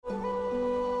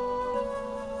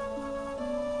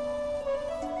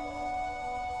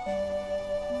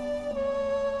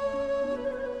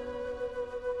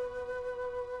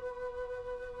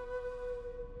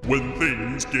when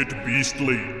things get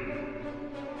beastly.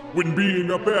 When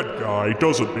being a bad guy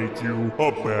doesn't make you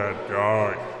a bad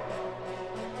guy.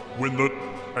 When the...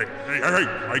 Hey,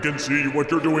 I can see what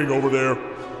you're doing over there.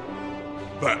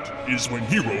 That is when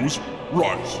heroes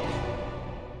rise.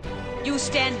 You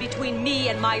stand between me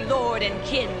and my lord and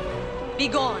kin.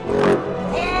 Begone.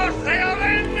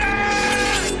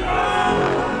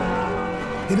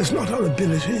 It is not our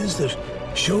abilities that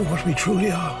show what we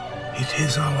truly are. It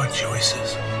is our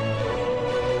choices.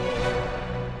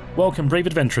 Welcome, brave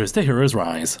adventurers, to Heroes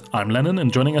Rise. I'm Lennon,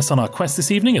 and joining us on our quest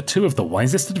this evening are two of the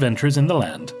wisest adventurers in the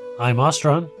land. I'm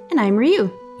Ostron. And I'm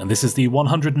Ryu. And this is the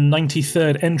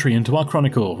 193rd entry into our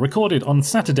chronicle, recorded on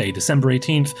Saturday, December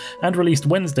 18th, and released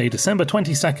Wednesday, December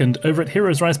 22nd, over at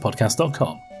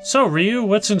heroesrisepodcast.com. So, Ryu,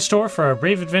 what's in store for our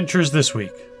brave adventurers this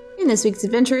week? In this week's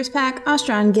Adventurers Pack,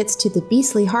 Ostron gets to the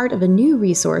beastly heart of a new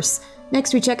resource.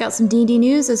 Next, we check out some D&D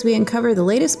news as we uncover the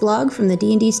latest blog from the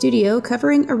D&D studio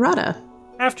covering errata.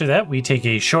 After that, we take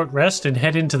a short rest and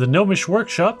head into the Gnomish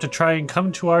workshop to try and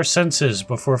come to our senses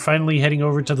before finally heading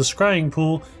over to the scrying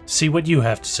pool to see what you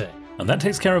have to say. And that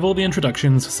takes care of all the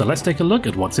introductions, so let's take a look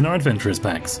at what's in our Adventurers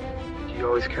Packs. Do you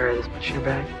always carry this much in your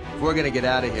bag? If we're gonna get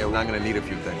out of here, I'm gonna need a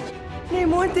few things. Name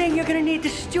one thing you're gonna need the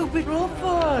stupid rule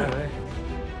for.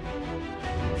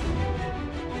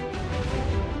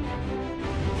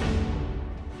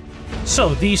 So,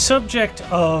 the subject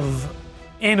of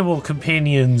animal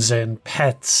companions and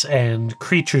pets and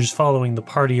creatures following the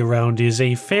party around is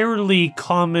a fairly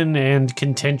common and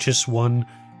contentious one,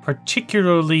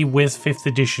 particularly with 5th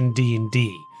edition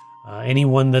D&D.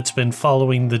 Anyone that's been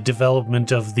following the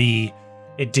development of the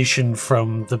edition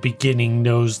from the beginning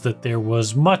knows that there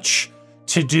was much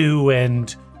to do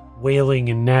and wailing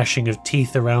and gnashing of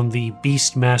teeth around the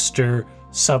Beastmaster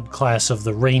subclass of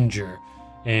the Ranger,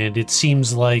 and it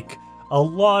seems like a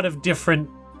lot of different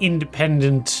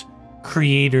independent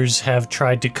creators have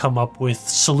tried to come up with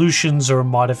solutions or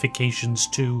modifications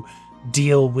to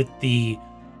deal with the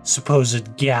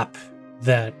supposed gap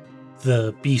that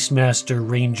the Beastmaster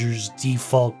Ranger's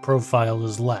default profile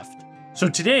is left. So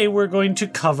today we're going to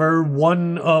cover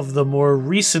one of the more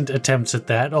recent attempts at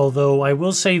that, although I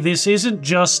will say this isn't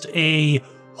just a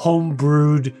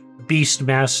homebrewed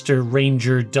Beastmaster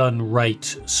Ranger done right,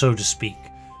 so to speak.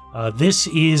 This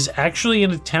is actually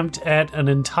an attempt at an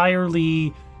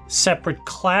entirely separate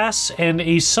class and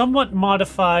a somewhat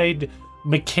modified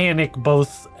mechanic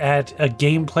both at a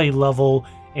gameplay level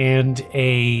and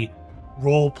a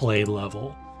roleplay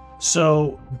level.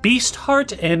 So,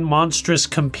 Beastheart and Monstrous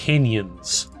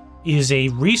Companions is a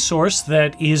resource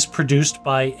that is produced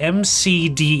by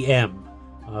MCDM.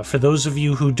 For those of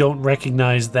you who don't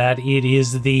recognize that, it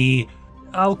is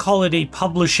I'll call it a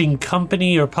publishing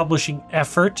company or publishing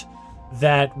effort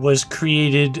that was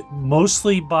created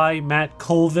mostly by Matt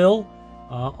Colville.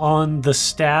 On the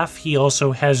staff, he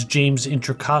also has James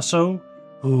Introcaso,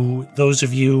 who those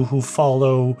of you who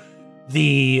follow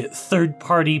the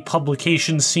third-party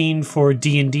publication scene for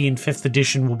D&D in 5th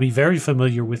edition will be very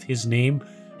familiar with his name.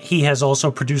 He has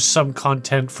also produced some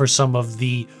content for some of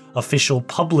the official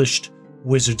published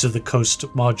Wizards of the Coast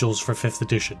modules for 5th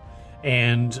edition.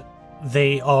 And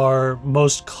they are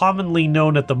most commonly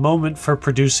known at the moment for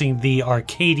producing the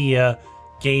Arcadia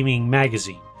gaming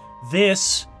magazine.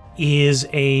 This is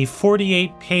a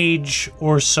 48-page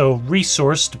or so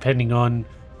resource, depending on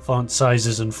font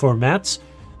sizes and formats,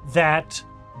 that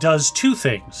does two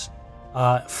things.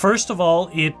 First of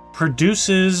all, it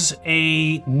produces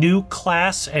a new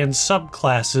class and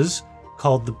subclasses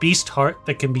called the Beastheart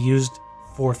that can be used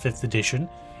for 5th edition,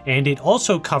 and it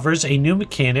also covers a new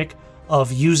mechanic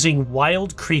of using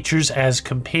wild creatures as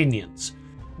companions.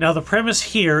 Now, the premise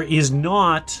here is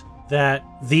not that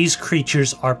these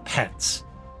creatures are pets.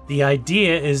 The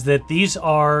idea is that these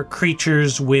are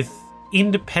creatures with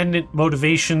independent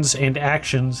motivations and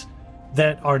actions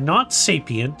that are not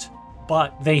sapient,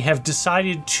 but they have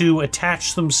decided to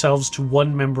attach themselves to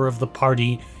one member of the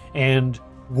party and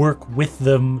work with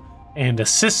them and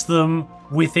assist them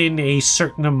within a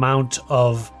certain amount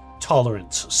of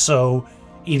tolerance. So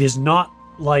it is not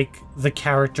like the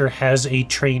character has a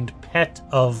trained pet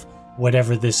of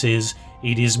whatever this is.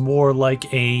 It is more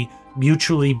like a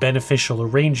mutually beneficial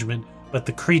arrangement, but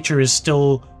the creature is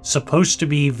still supposed to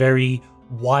be very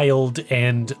wild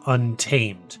and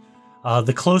untamed.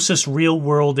 The closest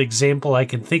real-world example I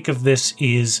can think of this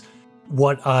is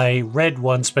what I read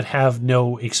once but have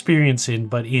no experience in,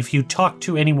 but if you talk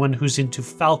to anyone who's into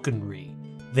falconry,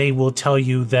 they will tell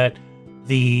you that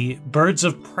the birds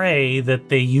of prey that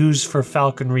they use for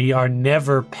falconry are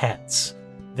never pets.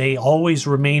 They always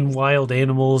remain wild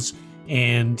animals,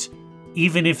 and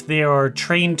even if they are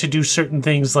trained to do certain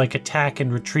things like attack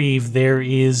and retrieve, there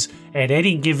is at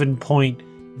any given point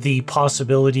the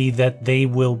possibility that they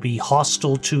will be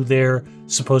hostile to their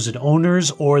supposed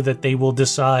owners, or that they will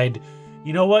decide,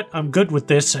 you know what, I'm good with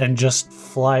this, and just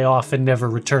fly off and never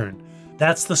return.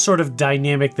 That's the sort of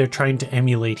dynamic they're trying to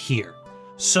emulate here.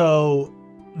 So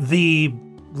the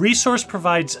resource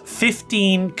provides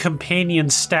 15 companion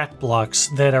stat blocks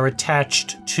that are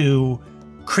attached to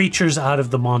creatures out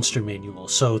of the monster manual.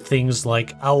 So things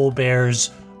like owlbears,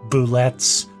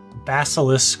 bullets,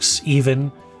 basilisks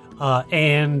even,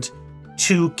 and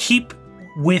to keep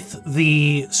with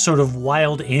the sort of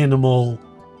wild animal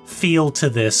feel to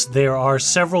this, there are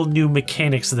several new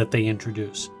mechanics that they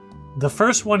introduce. The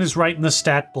first one is right in the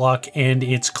stat block, and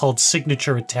it's called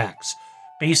signature attacks.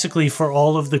 Basically, for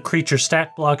all of the creature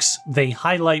stat blocks, they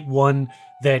highlight one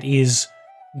that is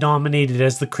nominated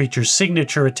as the creature's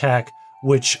signature attack,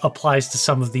 which applies to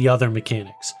some of the other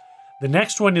mechanics. The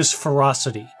next one is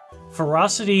ferocity.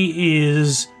 Ferocity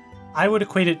is, I would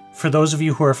equate it, for those of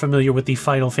you who are familiar with the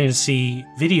Final Fantasy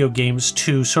video games,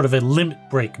 to sort of a limit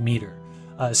break meter.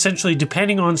 Essentially,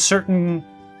 depending on certain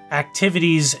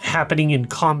activities happening in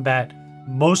combat,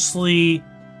 mostly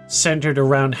centered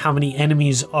around how many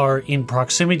enemies are in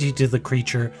proximity to the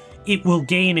creature, it will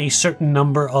gain a certain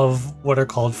number of what are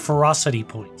called ferocity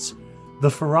points. The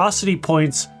ferocity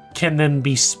points can then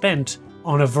be spent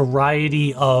on a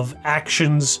variety of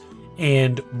actions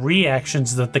and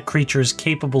reactions that the creature is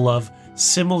capable of,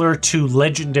 similar to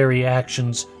legendary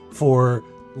actions for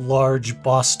large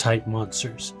boss-type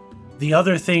monsters. The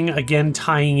other thing, again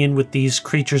tying in with these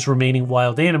creatures remaining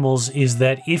wild animals, is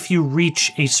that if you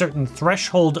reach a certain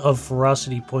threshold of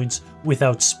ferocity points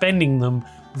without spending them,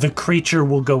 the creature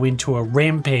will go into a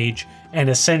rampage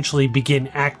and essentially begin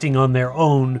acting on their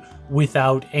own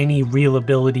without any real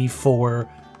ability for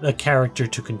the character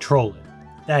to control it.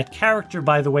 That character,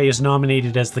 by the way, is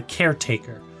nominated as the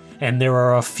Caretaker, and there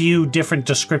are a few different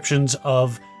descriptions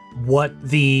of what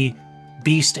the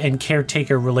Beast and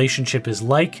Caretaker relationship is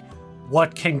like,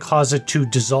 what can cause it to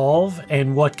dissolve,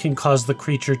 and what can cause the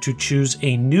creature to choose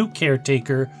a new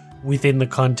caretaker within the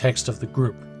context of the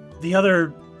group. The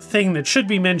other thing that should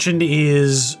be mentioned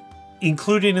is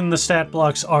included in the stat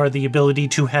blocks are the ability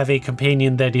to have a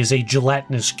companion that is a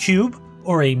gelatinous cube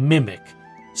or a mimic.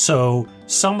 So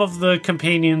some of the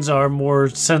companions are more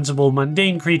sensible,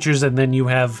 mundane creatures, and then you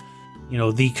have,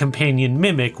 the companion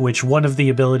mimic, which one of the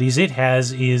abilities it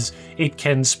has is it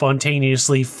can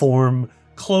spontaneously form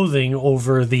clothing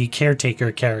over the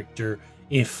caretaker character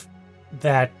if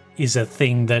that is a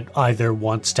thing that either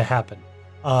wants to happen.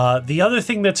 The other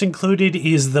thing that's included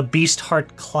is the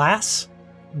Beastheart class.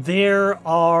 There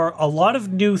are a lot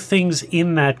of new things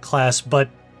in that class, but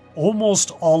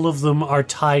almost all of them are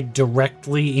tied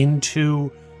directly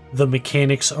into the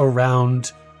mechanics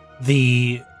around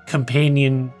the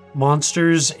companion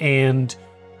monsters and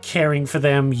caring for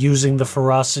them, using the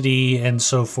ferocity, and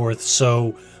so forth.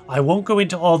 So I won't go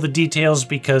into all the details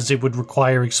because it would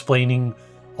require explaining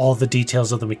all the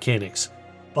details of the mechanics.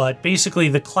 But basically,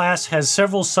 the class has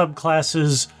several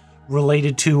subclasses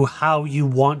related to how you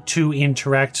want to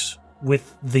interact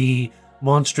with the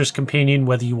monstrous companion,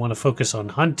 whether you want to focus on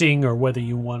hunting or whether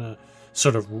you want to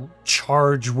sort of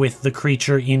charge with the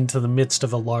creature into the midst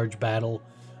of a large battle.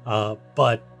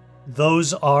 But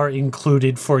those are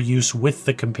included for use with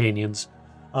the companions.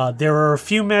 There are a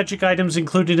few magic items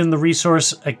included in the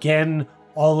resource. Again,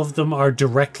 all of them are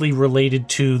directly related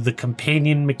to the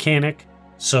companion mechanic,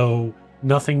 so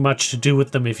nothing much to do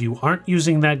with them if you aren't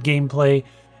using that gameplay.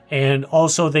 And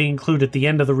also they include at the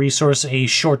end of the resource a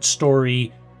short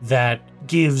story that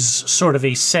gives sort of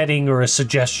a setting or a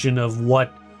suggestion of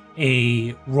what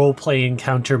a roleplay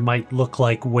encounter might look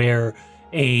like, where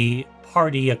a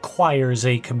party acquires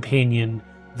a companion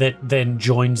that then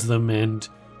joins them and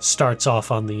starts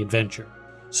off on the adventure.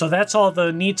 So that's all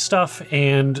the neat stuff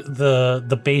and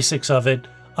the basics of it.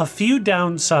 A few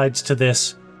downsides to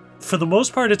this. For the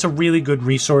most part, it's a really good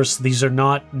resource. These are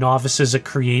not novices at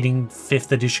creating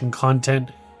 5th edition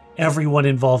content. Everyone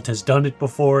involved has done it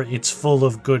before. It's full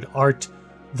of good art.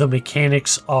 The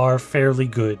mechanics are fairly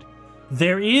good.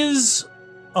 There is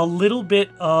a little bit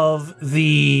of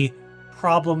the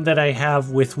problem that I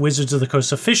have with Wizards of the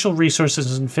Coast official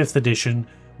resources in 5th edition,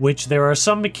 which there are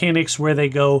some mechanics where they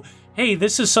go, hey,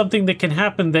 this is something that can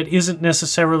happen that isn't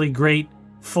necessarily great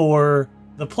for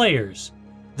the players.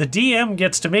 The DM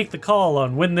gets to make the call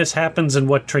on when this happens and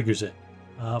what triggers it.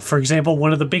 For example,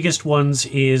 one of the biggest ones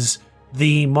is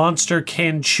the monster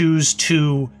can choose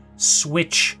to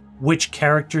switch which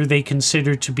character they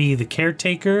consider to be the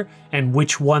caretaker and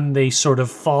which one they sort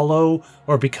of follow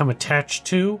or become attached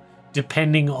to.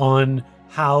 depending on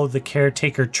how the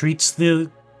caretaker treats the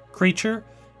creature.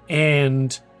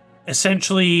 And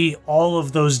essentially, all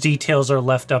of those details are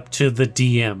left up to the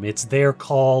DM. It's their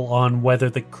call on whether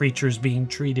the creature is being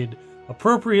treated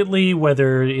appropriately,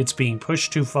 whether it's being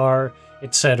pushed too far,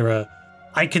 etc.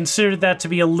 I consider that to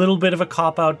be a little bit of a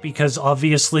cop-out because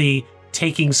obviously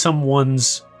taking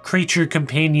someone's creature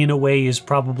companion away is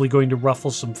probably going to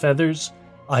ruffle some feathers,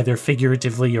 either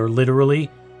figuratively or literally,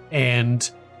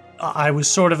 and I was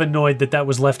sort of annoyed that that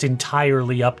was left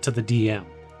entirely up to the DM.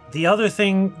 The other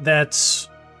thing that's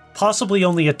possibly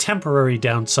only a temporary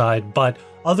downside, but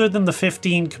other than the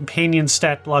 15 companion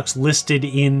stat blocks listed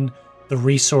in the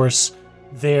resource,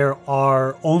 there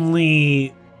are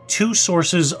only 2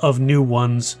 sources of new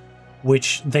ones,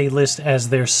 which they list as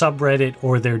their subreddit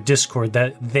or their Discord,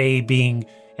 that they being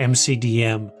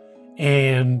MCDM.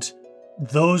 And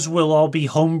those will all be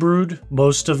homebrewed,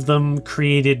 most of them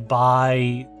created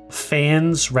by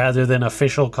fans rather than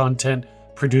official content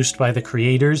produced by the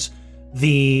creators.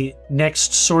 The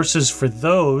next sources for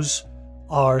those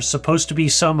are supposed to be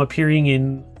some appearing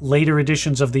in later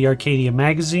editions of the Arcadia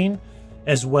magazine,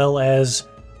 as well as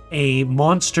a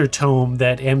monster tome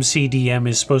that MCDM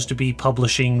is supposed to be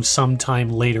publishing sometime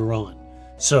later on.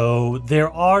 So there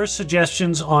are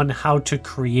suggestions on how to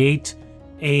create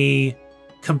a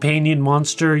companion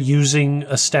monster using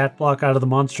a stat block out of the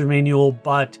monster manual,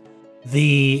 but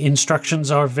the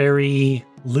instructions are very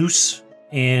loose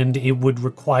and it would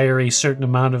require a certain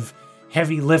amount of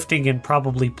heavy lifting and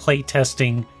probably play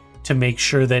testing to make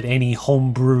sure that any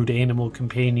homebrewed animal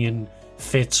companion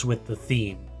fits with the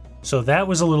theme. So that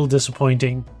was a little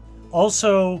disappointing.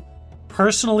 Also,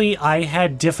 personally, I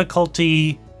had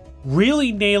difficulty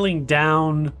really nailing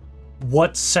down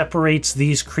what separates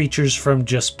these creatures from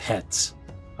just pets.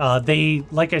 They,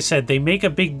 like I said, they make a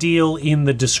big deal in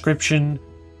the description,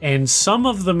 and some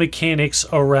of the mechanics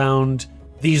around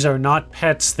these are not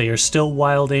pets, they are still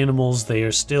wild animals, they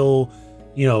are still,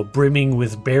 brimming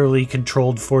with barely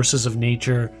controlled forces of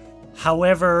nature.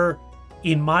 However,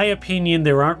 in my opinion,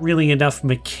 there aren't really enough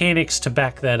mechanics to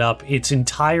back that up. It's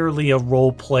entirely a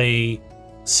roleplay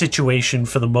situation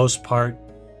for the most part,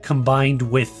 combined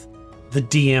with the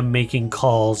DM making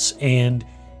calls. And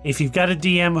if you've got a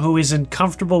DM who isn't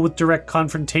comfortable with direct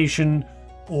confrontation,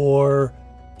 or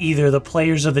either the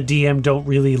players or the DM don't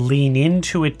really lean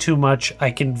into it too much,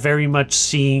 I can very much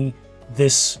see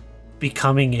this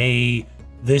becoming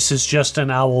this is just an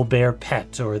owl bear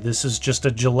pet, or this is just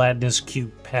a gelatinous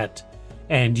cube pet,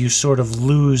 and you sort of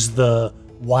lose the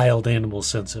wild animal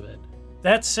sense of it.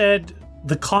 That said,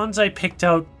 the cons I picked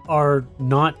out are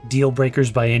not deal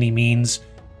breakers by any means,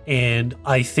 and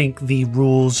I think the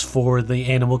rules for the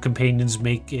animal companions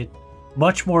make it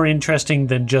much more interesting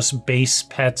than just base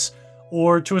pets,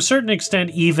 or to a certain extent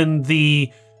even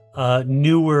the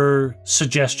newer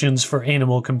suggestions for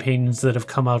animal companions that have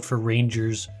come out for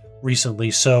rangers recently.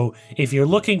 So if you're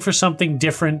looking for something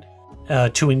different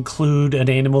to include an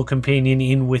animal companion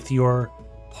in with your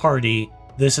party,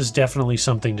 this is definitely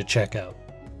something to check out.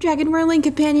 Dragon Whirling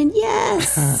Companion,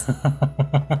 yes!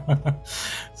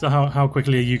 So how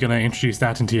quickly are you going to introduce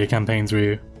that into your campaigns,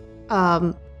 Ryu?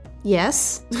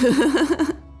 Yes.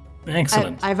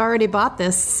 Excellent. I've already bought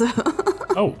this, so...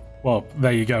 Oh, well,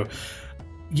 there you go.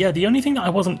 Yeah, the only thing that I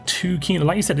wasn't too keen on,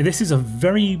 like you said, this is a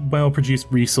very well-produced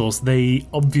resource. They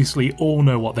obviously all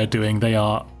know what they're doing. They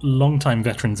are longtime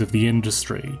veterans of the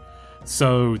industry.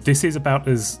 So this is about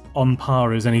as on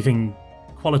par as anything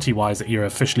quality-wise that you're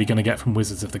officially going to get from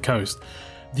Wizards of the Coast.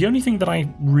 The only thing that I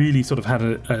really sort of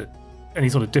had any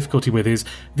sort of difficulty with is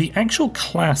the actual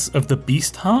class of the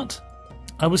Beast Heart.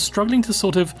 I was struggling to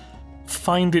sort of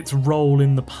find its role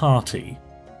in the party,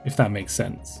 if that makes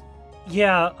sense.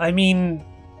 Yeah, I mean,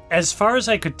 as far as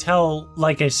I could tell,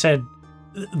 like I said,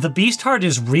 the Beast Heart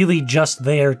is really just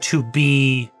there to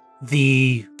be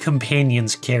the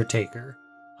companion's caretaker.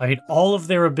 I mean, all of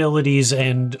their abilities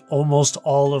and almost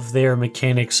all of their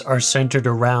mechanics are centered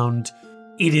around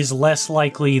it is less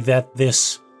likely that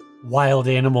this wild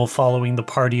animal following the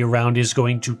party around is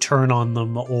going to turn on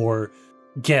them or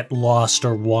get lost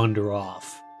or wander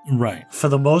off. Right. For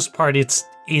the most part, it's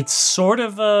sort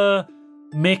of a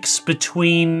mix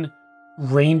between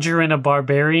ranger and a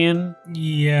barbarian.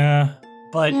 Yeah.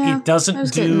 But it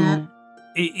doesn't do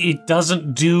it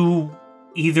doesn't do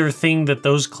either thing that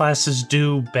those classes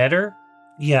do better.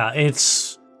 Yeah,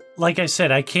 it's like I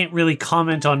said, I can't really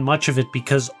comment on much of it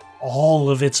because all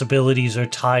of its abilities are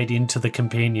tied into the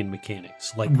companion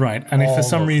mechanics. Right, and if for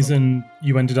some reason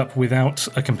you ended up without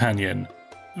a companion,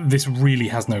 this really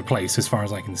has no place as far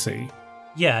as I can see.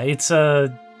 Yeah, it's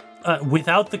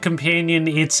without the companion,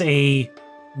 it's a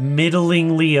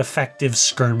middlingly effective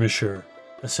skirmisher,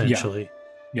 essentially.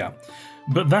 Yeah.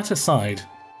 But that aside,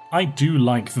 I do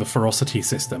like the ferocity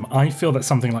system. I feel that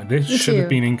something like this should have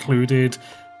been included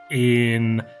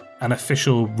in an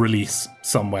official release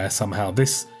somewhere, somehow.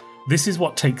 This is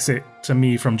what takes it, to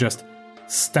me, from just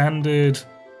standard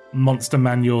monster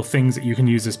manual things that you can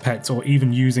use as pets, or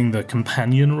even using the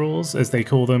companion rules, as they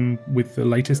call them with the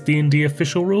latest D&D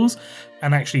official rules,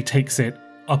 and actually takes it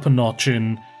up a notch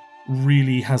and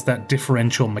really has that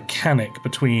differential mechanic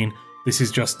between this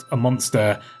is just a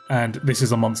monster and this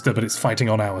is a monster but it's fighting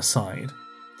on our side.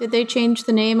 Did they change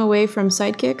the name away from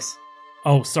Sidekicks?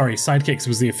 Oh, sorry, Sidekicks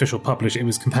was the official publish. It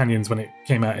was Companions when it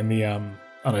came out in the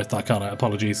Unearthed Arcana.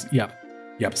 Apologies. Yep,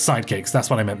 Sidekicks. That's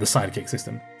what I meant, the Sidekick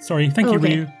system. Sorry, thank you,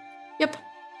 Ryu. Yep.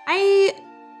 I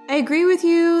agree with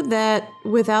you that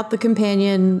without the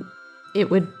companion, it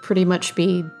would pretty much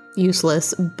be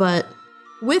useless. But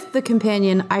with the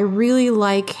companion, I really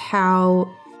like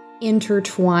how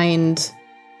intertwined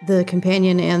the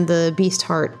companion and the beast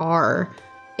heart are.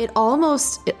 It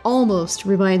almost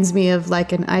reminds me of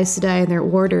like an Aes Sedai and their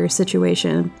warder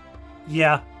situation.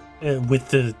 Yeah,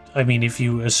 if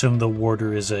you assume the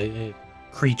warder is a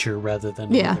creature rather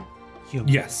than a human.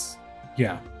 Yes.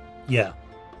 Yeah. Yeah,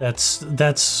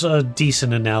 that's a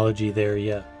decent analogy there,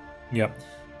 yeah. Yep.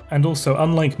 And also,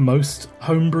 unlike most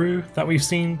homebrew that we've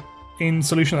seen in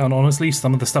Solution, and honestly,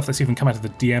 some of the stuff that's even come out of the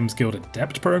DM's Guild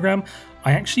Adept program,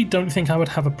 I actually don't think I would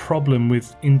have a problem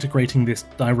with integrating this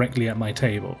directly at my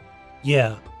table.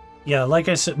 Yeah, like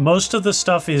I said, most of the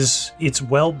stuff it's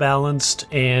well balanced,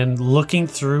 and looking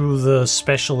through the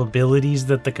special abilities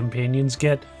that the companions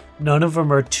get, none of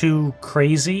them are too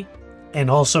crazy, and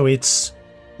also it's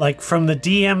like, from the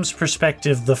DM's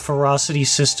perspective, the ferocity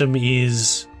system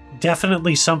is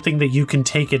definitely something that you can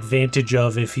take advantage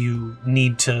of if you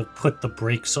need to put the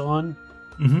brakes on.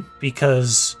 Mm-hmm.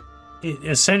 Because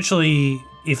essentially,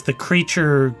 if the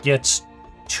creature gets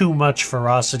too much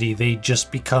ferocity, they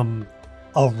just become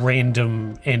a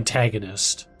random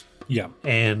antagonist. Yeah.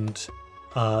 And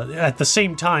at the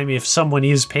same time, if someone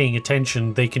is paying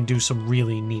attention, they can do some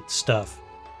really neat stuff.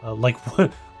 Like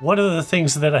one of the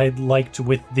things that I liked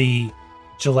with the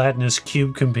gelatinous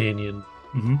cube companion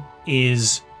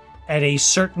is at a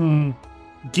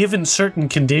given certain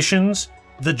conditions,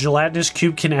 the gelatinous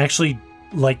cube can actually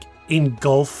like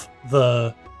engulf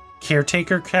the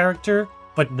caretaker character,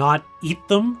 but not eat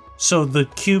them. So the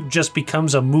cube just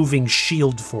becomes a moving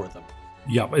shield for them.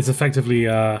 Yeah, it's effectively,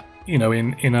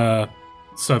 in a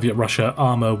Soviet Russia,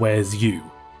 armor wears you.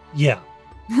 Yeah.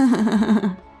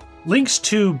 Links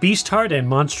to Beastheart and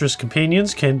Monstrous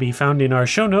Companions can be found in our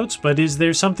show notes, but is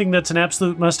there something that's an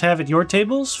absolute must-have at your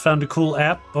tables? Found a cool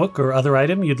app, book, or other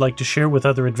item you'd like to share with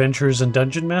other adventurers and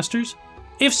dungeon masters?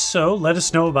 If so, let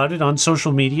us know about it on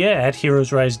social media at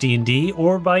Heroes Rise D&D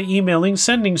or by emailing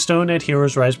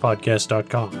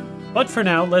sendingstone@heroesrisepodcast.com. But for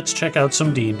now, let's check out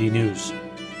some D&D news.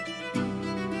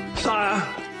 Sire,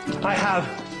 I have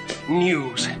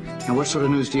news. And what sort of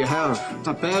news do you have? It's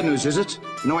not bad news, is it?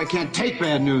 You know I can't take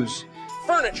bad news.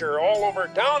 Furniture all over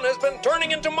town has been turning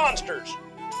into monsters.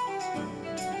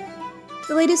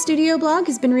 The latest studio blog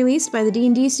has been released by the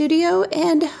D&D studio,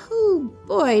 and oh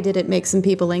boy did it make some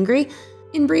people angry.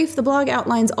 In brief, the blog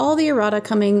outlines all the errata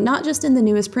coming not just in the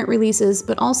newest print releases,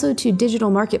 but also to digital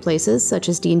marketplaces such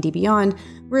as D&D Beyond,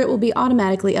 where it will be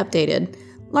automatically updated.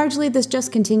 Largely, this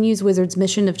just continues Wizards'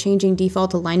 mission of changing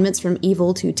default alignments from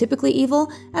evil to typically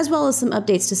evil, as well as some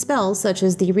updates to spells, such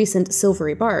as the recent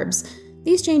Silvery Barbs.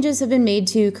 These changes have been made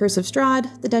to Curse of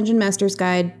Strahd, the Dungeon Master's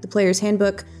Guide, the Player's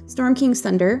Handbook, Storm King's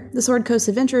Thunder, the Sword Coast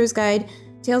Adventurer's Guide,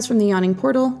 Tales from the Yawning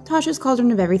Portal, Tasha's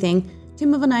Cauldron of Everything,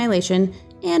 Tomb of Annihilation,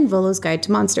 and Volo's Guide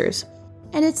to Monsters.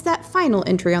 And it's that final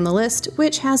entry on the list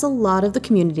which has a lot of the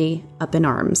community up in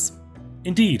arms.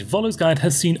 Indeed, Volo's Guide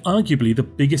has seen arguably the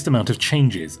biggest amount of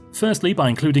changes. Firstly, by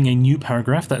including a new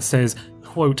paragraph that says,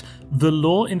 quote, "The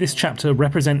lore in this chapter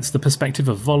represents the perspective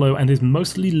of Volo and is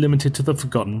mostly limited to the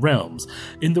Forgotten Realms.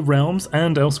 In the realms,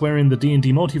 and elsewhere in the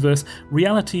D&D multiverse,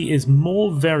 reality is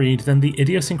more varied than the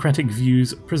idiosyncratic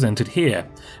views presented here.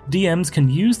 DMs can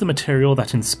use the material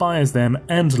that inspires them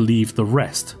and leave the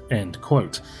rest." End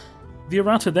quote. The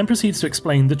errata then proceeds to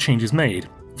explain the changes made.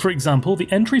 For example,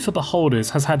 the entry for Beholders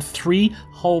has had 3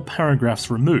 whole paragraphs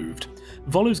removed.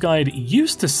 Volo's Guide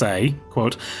used to say,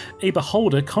 quote, "A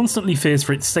beholder constantly fears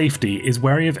for its safety, is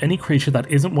wary of any creature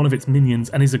that isn't one of its minions,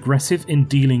 and is aggressive in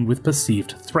dealing with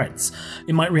perceived threats.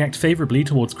 It might react favorably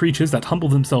towards creatures that humble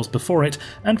themselves before it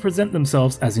and present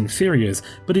themselves as inferiors,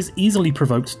 but is easily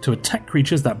provoked to attack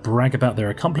creatures that brag about their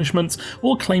accomplishments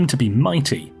or claim to be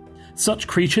mighty. Such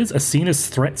creatures are seen as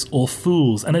threats or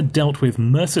fools and are dealt with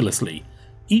mercilessly.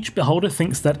 Each beholder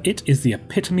thinks that it is the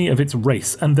epitome of its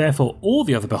race, and therefore all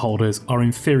the other beholders are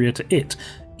inferior to it,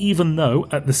 even though,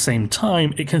 at the same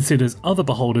time, it considers other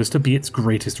beholders to be its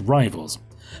greatest rivals.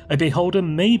 A beholder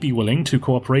may be willing to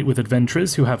cooperate with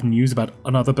adventurers who have news about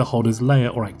another beholder's lair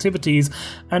or activities,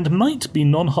 and might be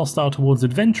non-hostile towards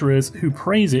adventurers who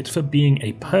praise it for being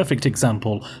a perfect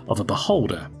example of a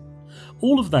beholder.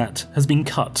 All of that has been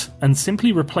cut and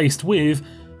simply replaced with,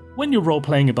 when you're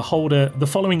role-playing a beholder, the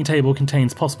following table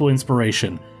contains possible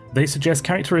inspiration. They suggest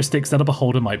characteristics that a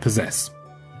beholder might possess.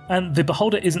 And the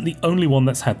beholder isn't the only one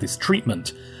that's had this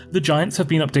treatment. The Giants have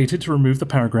been updated to remove the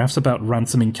paragraphs about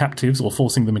ransoming captives or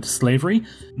forcing them into slavery.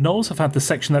 Gnolls have had the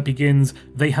section that begins,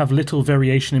 they have little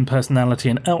variation in personality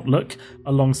and outlook,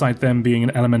 alongside them being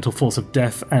an elemental force of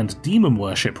death and demon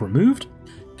worship removed.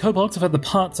 Kobolds have had the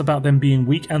parts about them being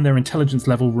weak and their intelligence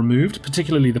level removed,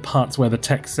 particularly the parts where the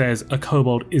text says a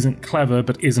kobold isn't clever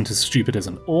but isn't as stupid as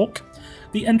an orc.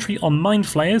 The entry on Mind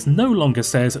Flayers no longer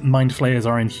says Mind Flayers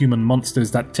are inhuman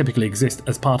monsters that typically exist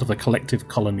as part of the collective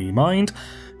colony mind.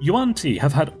 Yuan-Ti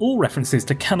have had all references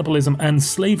to cannibalism and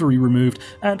slavery removed,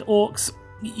 and orcs,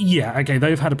 yeah, okay,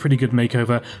 they've had a pretty good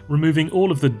makeover, removing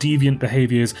all of the deviant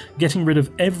behaviours, getting rid of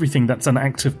everything that's an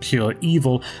act of pure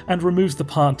evil, and removes the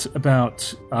part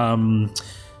about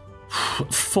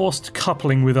forced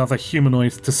coupling with other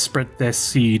humanoids to spread their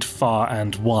seed far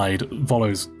and wide.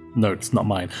 Volo's notes, not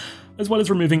mine. As well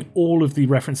as removing all of the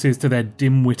references to their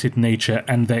dim-witted nature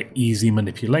and their easy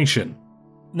manipulation.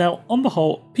 Now, on the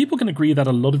whole, people can agree that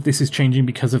a lot of this is changing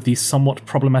because of the somewhat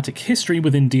problematic history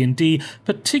within D&D,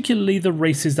 particularly the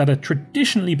races that are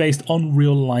traditionally based on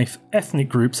real-life ethnic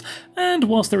groups, and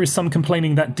whilst there is some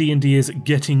complaining that D&D is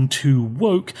getting too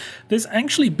woke, there's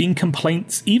actually been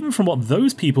complaints even from what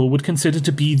those people would consider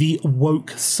to be the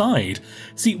woke side.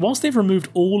 See, whilst they've removed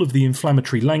all of the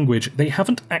inflammatory language, they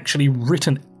haven't actually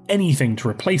written anything to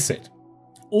replace it.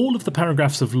 All of the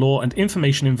paragraphs of lore and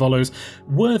information in Volos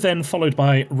were then followed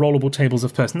by rollable tables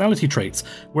of personality traits,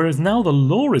 whereas now the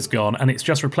lore is gone and it's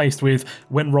just replaced with,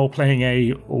 when role-playing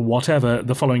a whatever,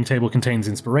 the following table contains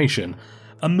inspiration.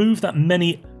 A move that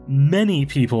many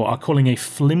people are calling a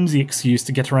flimsy excuse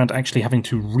to get around actually having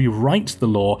to rewrite the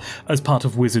lore as part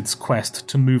of Wizards' quest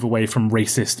to move away from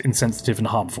racist, insensitive and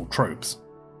harmful tropes.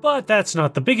 But that's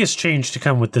not the biggest change to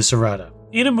come with this errata.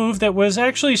 In a move that was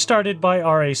actually started by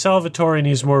R.A. Salvatore in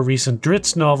his more recent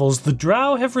Drizzt novels, the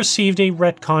Drow have received a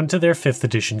retcon to their 5th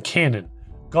edition canon.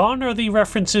 Gone are the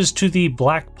references to the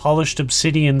black polished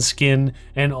obsidian skin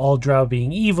and all Drow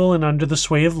being evil and under the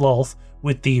sway of Lolth,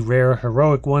 with the rare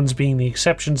heroic ones being the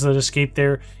exceptions that escape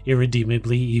their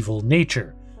irredeemably evil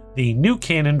nature. The new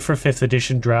canon for 5th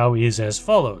edition Drow is as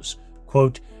follows,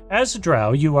 quote, "As a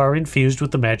Drow, you are infused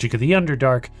with the magic of the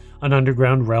Underdark, an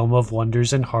underground realm of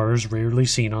wonders and horrors rarely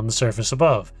seen on the surface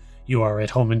above. You are at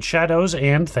home in shadows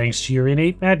and, thanks to your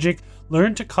innate magic,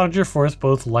 learn to conjure forth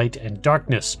both light and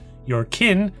darkness. Your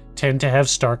kin tend to have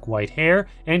stark white hair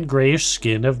and greyish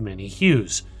skin of many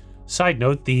hues." Side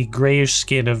note, the greyish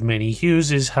skin of many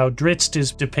hues is how Drizzt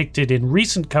is depicted in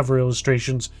recent cover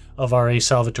illustrations of R.A.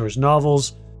 Salvatore's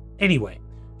novels. Anyway,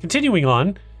 continuing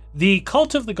on, the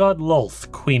cult of the god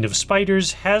Lolth, Queen of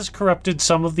Spiders, has corrupted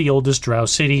some of the oldest Drow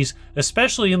cities,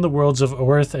 especially in the worlds of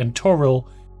Orth and Toril.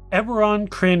 Eberron,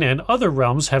 Krynn, and other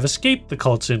realms have escaped the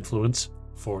cult's influence,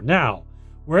 for now.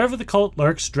 Wherever the cult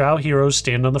lurks, Drow heroes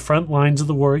stand on the front lines of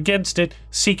the war against it,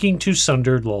 seeking to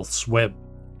sunder Lolth's web.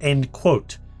 End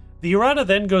quote. The errata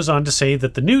then goes on to say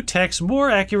that the new text more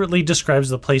accurately describes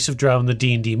the place of Drow in the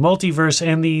D&D multiverse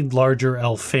and the larger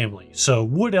elf family. So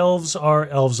wood elves are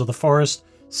elves of the forest,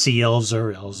 sea elves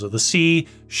are elves of the sea,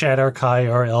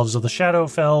 Shadarkai are elves of the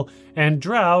Shadowfell, and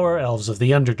Drow are elves of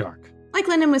the Underdark. Like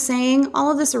Lyndon was saying,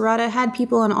 all of this errata had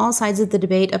people on all sides of the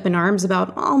debate up in arms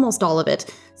about almost all of it,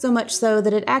 so much so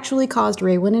that it actually caused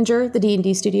Ray Winninger, the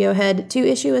D&D studio head, to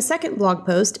issue a second blog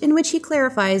post in which he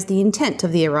clarifies the intent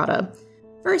of the errata.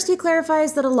 First, he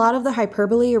clarifies that a lot of the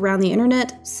hyperbole around the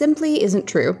internet simply isn't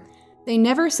true. They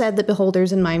never said that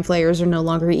beholders and mind flayers are no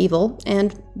longer evil,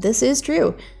 and this is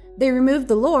true. They removed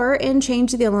the lore and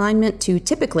changed the alignment to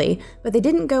typically, but they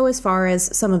didn't go as far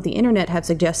as some of the internet have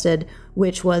suggested,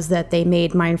 which was that they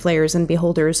made mind flayers and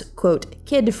beholders, quote,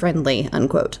 kid-friendly,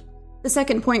 unquote. The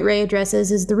second point Ray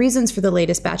addresses is the reasons for the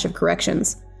latest batch of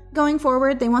corrections. Going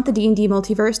forward, they want the D&D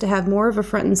multiverse to have more of a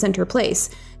front and center place,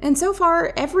 and so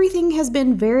far, everything has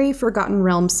been very Forgotten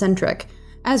Realms-centric.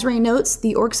 As Ray notes,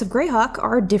 the Orcs of Greyhawk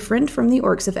are different from the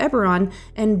Orcs of Eberron,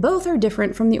 and both are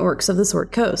different from the Orcs of the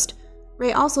Sword Coast.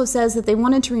 Ray also says that they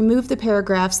wanted to remove the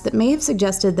paragraphs that may have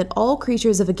suggested that all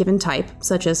creatures of a given type,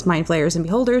 such as Mind Flayers and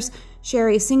Beholders, share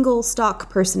a single stock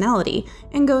personality,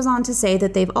 and goes on to say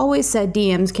that they've always said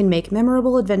DMs can make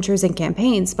memorable adventures and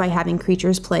campaigns by having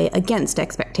creatures play against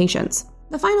expectations.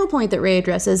 The final point that Ray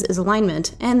addresses is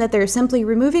alignment, and that they're simply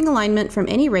removing alignment from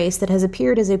any race that has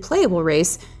appeared as a playable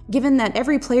race, given that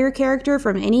every player character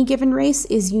from any given race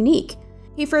is unique.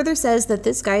 He further says that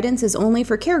this guidance is only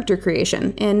for character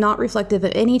creation, and not reflective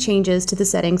of any changes to the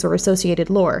settings or associated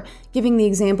lore, giving the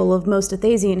example of most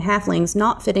Athasian halflings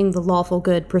not fitting the lawful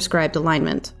good prescribed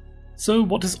alignment. So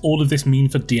what does all of this mean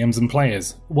for DMs and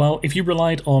players? Well, if you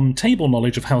relied on table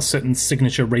knowledge of how certain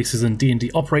signature races in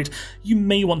D&D operate, you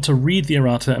may want to read the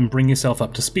errata and bring yourself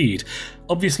up to speed.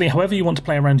 Obviously, however you want to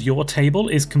play around your table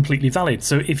is completely valid,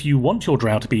 so if you want your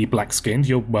drow to be black-skinned,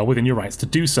 you're well within your rights to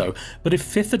do so. But if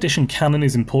 5th edition canon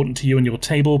is important to you and your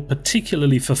table,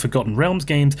 particularly for Forgotten Realms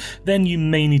games, then you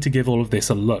may need to give all of this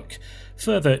a look.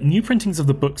 Further, new printings of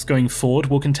the books going forward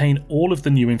will contain all of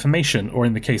the new information, or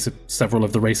in the case of several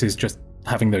of the races, just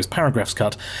having those paragraphs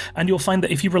cut, and you'll find that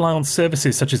if you rely on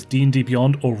services such as D&D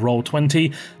Beyond or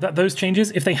Roll20, that those changes,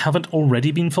 if they haven't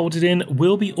already been folded in,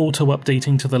 will be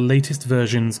auto-updating to the latest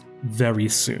versions very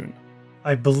soon.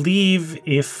 I believe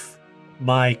if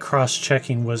my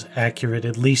cross-checking was accurate,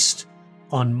 at least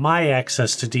on my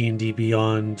access to D&D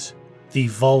Beyond, the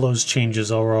Volos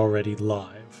changes are already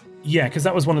live. Yeah, because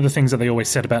that was one of the things that they always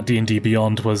said about D&D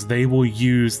Beyond was they will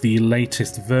use the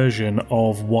latest version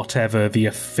of whatever the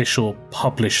official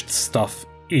published stuff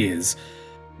is,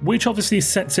 which obviously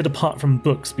sets it apart from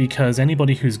books because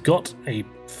anybody who's got a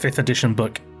 5th edition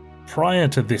book prior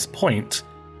to this point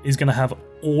is going to have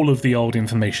all of the old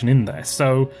information in there.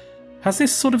 So has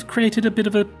this sort of created a bit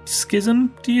of a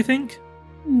schism, do you think?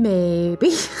 Maybe.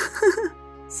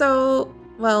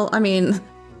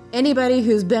 Anybody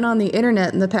who's been on the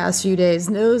internet in the past few days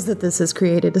knows that this has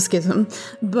created a schism.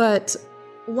 But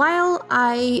while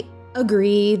I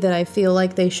agree that I feel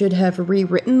like they should have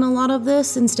rewritten a lot of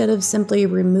this instead of simply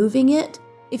removing it,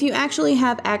 if you actually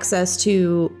have access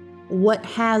to what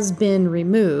has been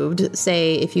removed,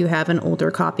 say if you have an older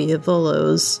copy of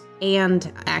Volos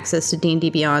and access to D&D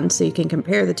Beyond so you can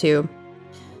compare the two,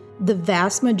 the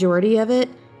vast majority of it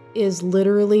is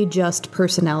literally just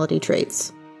personality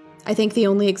traits. I think the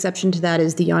only exception to that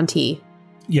is the Yuan-Ti.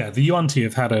 Yeah, the Yuan-Ti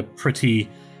have had a pretty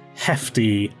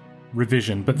hefty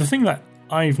revision, but the thing that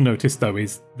I've noticed, though,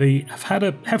 is they have had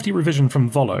a hefty revision from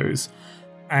Volos,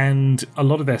 and a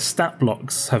lot of their stat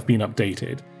blocks have been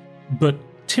updated, but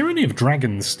Tyranny of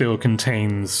Dragons still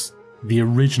contains the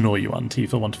original Yuan-Ti,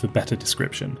 for want of a better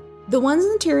description. The ones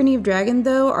in the Tyranny of Dragon,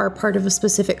 though, are part of a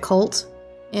specific cult,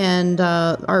 and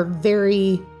are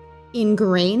very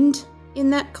ingrained in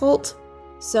that cult.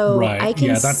 So right. I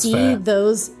can see fair.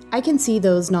 those. I can see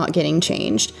those not getting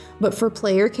changed. But for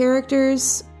player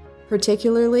characters,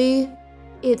 particularly,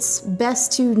 it's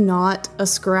best to not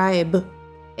ascribe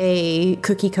a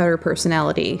cookie cutter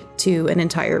personality to an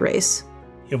entire race.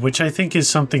 Yeah, which I think is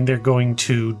something they're going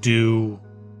to do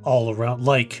all around.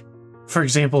 Like, for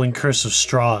example, in Curse of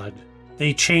Strahd,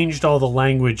 they changed all the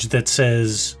language that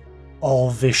says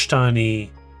all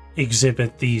Vishtani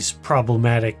exhibit these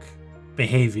problematic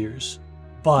behaviors.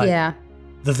 But yeah.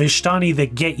 The Vishtani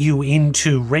that get you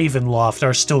into Ravenloft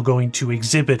are still going to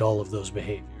exhibit all of those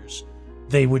behaviors.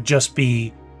 They would just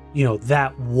be,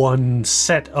 that one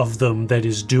set of them that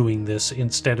is doing this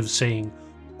instead of saying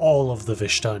all of the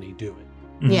Vishtani do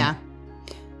it. Mm-hmm. Yeah.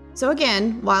 So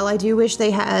again, while I do wish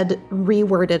they had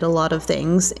reworded a lot of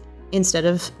things instead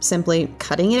of simply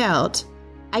cutting it out,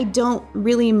 I don't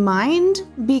really mind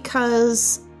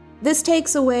because this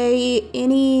takes away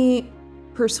any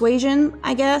persuasion,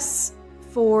 I guess,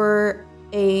 for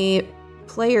a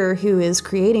player who is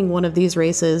creating one of these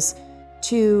races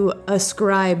to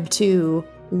ascribe to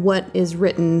what is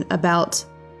written about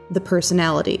the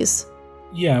personalities.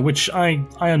 Yeah, which I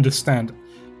understand.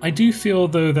 I do feel,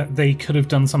 though, that they could have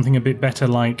done something a bit better,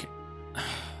 like...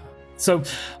 So,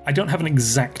 I don't have an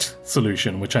exact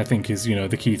solution, which I think is,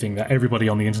 the key thing that everybody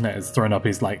on the internet has thrown up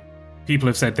is, like, people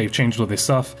have said they've changed all this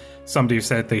stuff, somebody have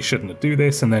said they shouldn't do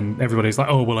this, and then everybody's like,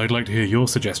 oh, well, I'd like to hear your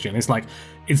suggestion. It's like,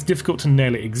 it's difficult to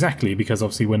nail it exactly, because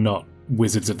obviously we're not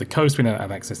Wizards of the Coast, we don't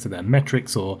have access to their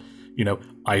metrics, or,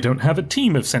 I don't have a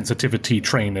team of sensitivity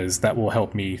trainers that will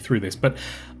help me through this. But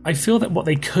I feel that what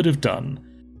they could have done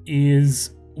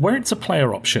is, where it's a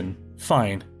player option,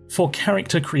 fine. For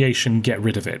character creation, get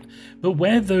rid of it. But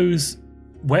where those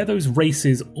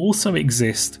races also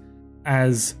exist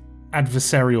as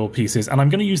adversarial pieces, and I'm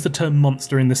going to use the term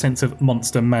monster in the sense of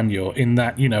monster manual, in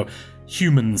that,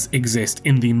 humans exist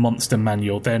in the monster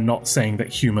manual. They're not saying that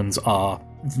humans are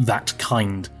that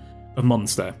kind of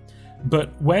monster.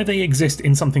 But where they exist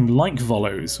in something like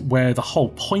Volos, where the whole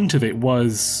point of it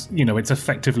was, it's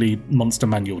effectively Monster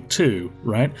Manual 2,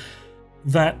 right?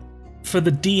 That for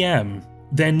the DM,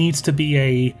 there needs to be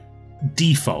a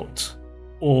default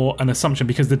or an assumption,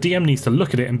 because the DM needs to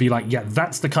look at it and be like, yeah,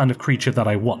 that's the kind of creature that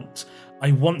I want.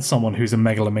 I want someone who's a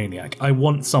megalomaniac. I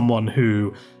want someone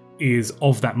who is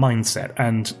of that mindset,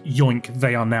 and yoink,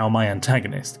 they are now my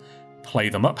antagonist. Play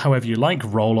them up however you like,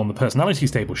 roll on the personalities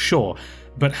table, sure,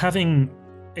 but having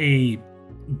a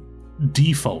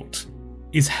default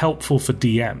is helpful for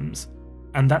DMs,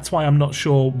 and that's why I'm not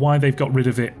sure why they've got rid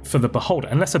of it for the Beholder,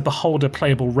 unless a Beholder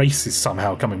playable race is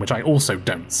somehow coming, which I also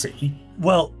don't see.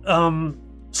 Well,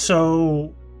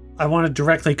 so I want to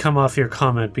directly come off your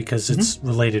comment because it's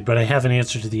related, but I have an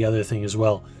answer to the other thing as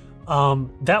well.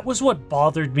 That was what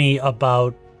bothered me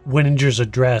about Winninger's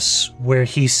address, where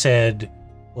he said,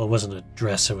 well, it wasn't an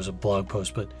address, it was a blog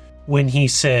post, but when he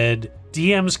said,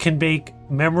 DMs can make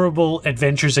memorable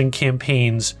adventures and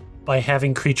campaigns by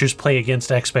having creatures play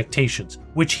against expectations,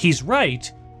 which he's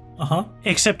right,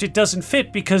 except it doesn't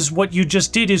fit because what you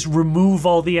just did is remove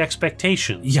all the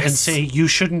expectations and say you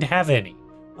shouldn't have any.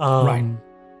 Right.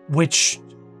 Which,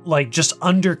 just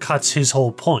undercuts his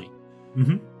whole point.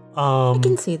 I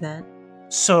can see that.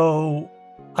 So,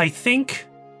 I think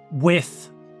with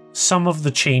some of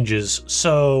the changes,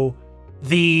 so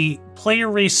the player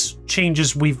race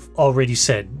changes we've already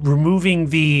said, removing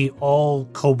the all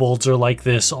kobolds are like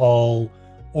this, all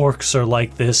orcs are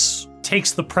like this,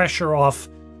 takes the pressure off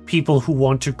people who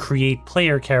want to create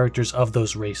player characters of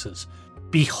those races.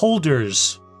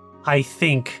 Beholders, I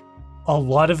think a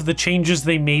lot of the changes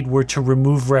they made were to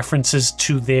remove references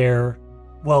to their,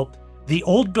 the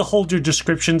old Beholder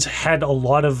descriptions had a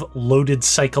lot of loaded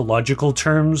psychological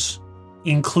terms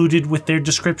included with their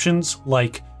descriptions,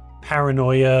 like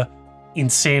paranoia,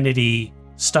 insanity,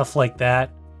 stuff like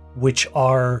that, which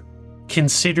are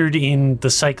considered in the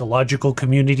psychological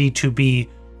community to be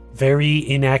very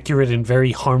inaccurate and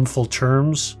very harmful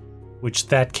terms, which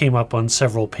that came up on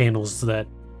several panels that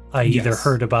I either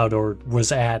heard about or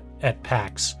was at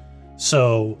PAX.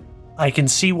 So I can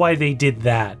see why they did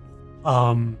that.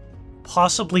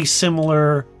 Possibly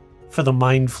similar for the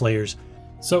Mind Flayers.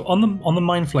 So on the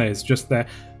Mind Flayers, just there,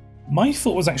 my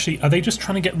thought was actually, are they just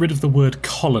trying to get rid of the word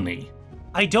colony?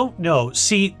 I don't know.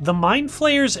 See, the Mind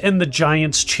Flayers and the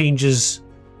Giants changes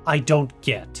I don't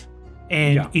get.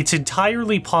 And it's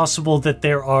entirely possible that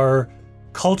there are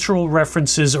cultural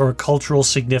references or cultural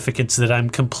significance that I'm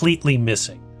completely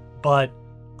missing. But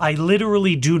I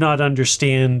literally do not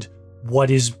understand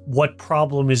what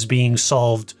problem is being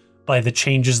solved by the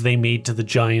changes they made to the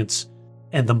Giants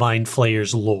and the Mind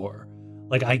Flayers lore.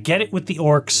 I get it with the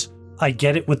orcs, I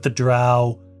get it with the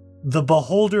drow, the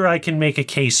Beholder I can make a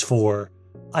case for,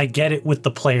 I get it with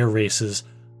the player races.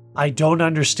 I don't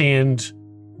understand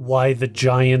why the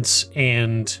Giants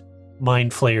and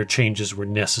Mind Flayer changes were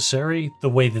necessary, the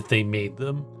way that they made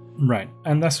them. Right,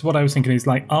 and that's what I was thinking is,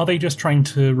 are they just trying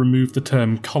to remove the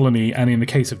term colony, and in the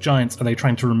case of Giants, are they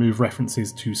trying to remove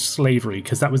references to slavery?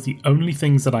 Because that was the only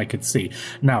things that I could see.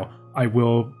 Now, I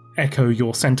will echo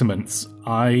your sentiments.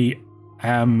 I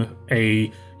am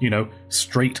a,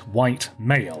 straight white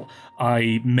male.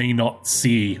 I may not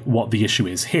see what the issue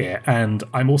is here, and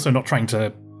I'm also not trying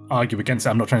to argue against it.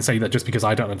 I'm not trying to say that just because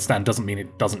I don't understand doesn't mean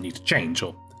it doesn't need to change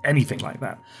or anything like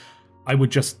that. I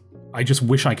just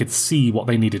wish I could see what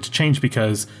they needed to change,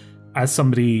 because as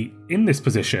somebody in this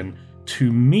position,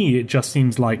 to me it just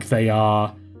seems like they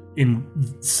are, in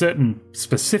certain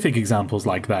specific examples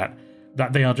like that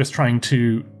they are just trying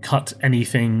to cut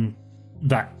anything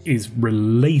that is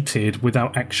related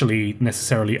without actually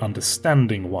necessarily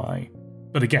understanding why.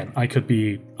 But again, I could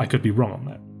be wrong on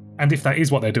that. And if that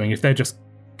is what they're doing, if they're just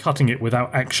cutting it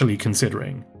without actually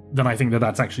considering, then I think that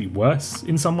that's actually worse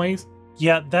in some ways.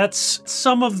 Yeah, that's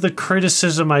some of the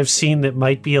criticism I've seen that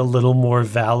might be a little more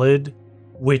valid,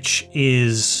 which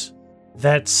is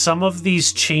that some of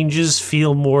these changes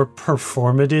feel more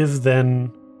performative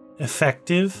than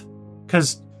effective.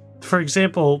 Because, for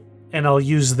example, and I'll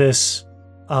use this,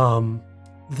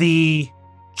 the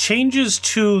changes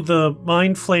to the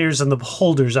Mind Flayers and the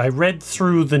Beholders, I read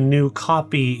through the new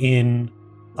copy in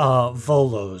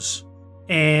Volos,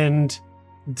 and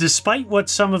despite what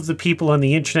some of the people on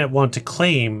the internet want to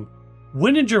claim,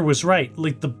 Winninger was right.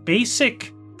 The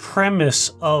basic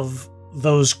premise of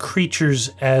those creatures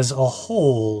as a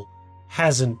whole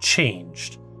hasn't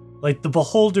changed. The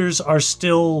Beholders are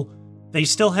they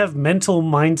still have mental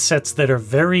mindsets that are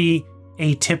very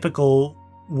atypical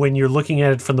when you're looking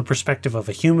at it from the perspective of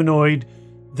a humanoid,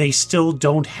 they still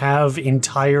don't have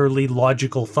entirely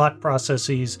logical thought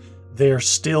processes. They're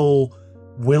still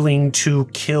willing to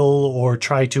kill or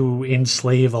try to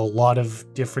enslave a lot of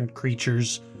different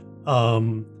creatures.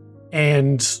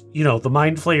 And, you know, the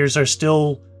Mind Flayers are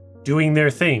still doing their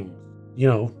thing. You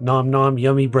know, nom nom,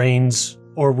 yummy brains,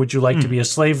 or would you like to be a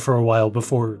slave for a while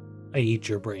before I eat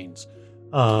your brains?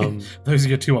 Those are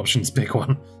your two options, pick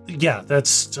one. Yeah,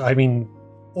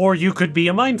 or you could be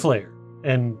a Mind Flayer,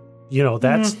 and, you know,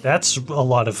 that's a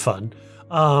lot of fun.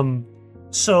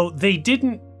 So they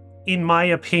didn't, in my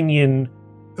opinion,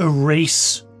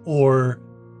 erase or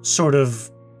sort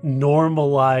of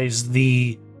normalize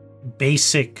the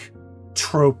basic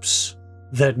tropes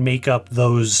that make up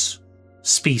those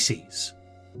species.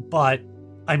 But,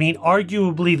 I mean,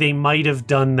 arguably they might have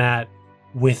done that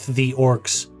with the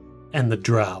orcs and the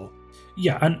drow.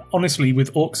 Yeah, and honestly,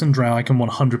 with orcs and drow, I can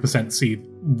 100% see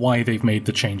why they've made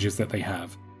the changes that they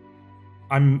have.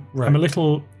 I'm a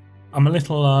little, I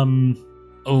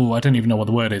don't even know what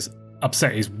the word is.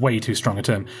 Upset is way too strong a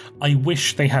term. I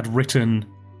wish they had written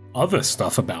other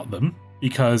stuff about them,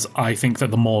 because I think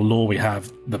that the more lore we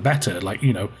have, the better. Like,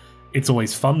 you know, it's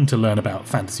always fun to learn about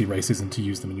fantasy races and to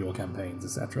use them in your campaigns,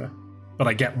 etc. But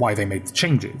I get why they made the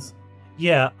changes.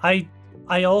 Yeah, I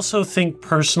also think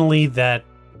personally that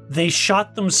they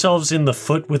shot themselves in the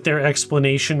foot with their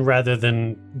explanation rather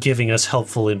than giving us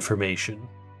helpful information.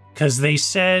 Because they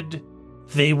said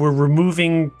they were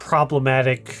removing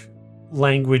problematic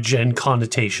language and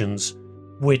connotations,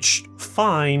 which,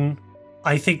 fine,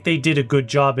 I think they did a good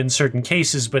job in certain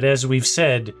cases, but as we've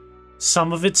said,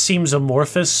 some of it seems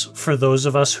amorphous for those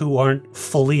of us who aren't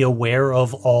fully aware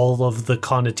of all of the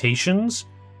connotations.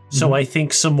 So I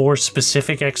think some more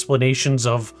specific explanations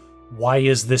of why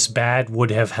is this bad would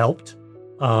have helped.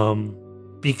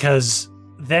 Because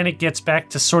then it gets back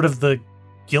to sort of the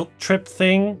guilt trip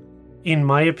thing, in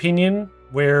my opinion,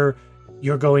 where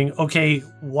you're going, okay,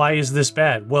 why is this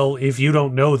bad? Well, if you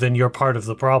don't know, then you're part of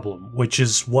the problem, which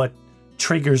is what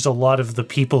triggers a lot of the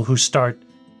people who start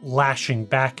lashing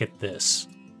back at this.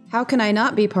 How can I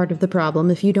not be part of the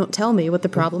problem if you don't tell me what the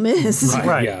problem is?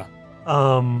 Right. Yeah.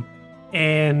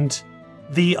 And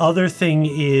the other thing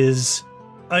is,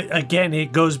 again,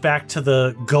 it goes back to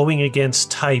the going against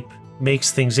type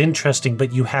makes things interesting,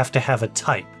 but you have to have a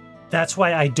type. That's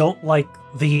why I don't like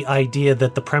the idea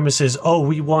that the premise is, oh,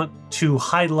 we want to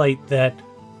highlight that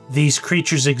these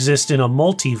creatures exist in a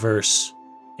multiverse,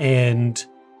 and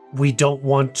we don't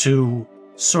want to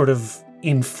sort of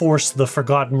enforce the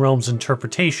Forgotten Realms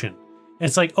interpretation. And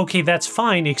it's like, okay, that's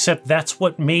fine, except that's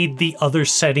what made the other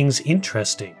settings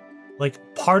interesting.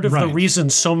 Like, part of the reason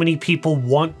so many people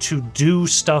want to do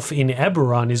stuff in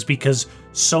Eberron is because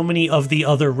so many of the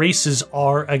other races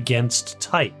are against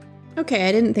type. Okay,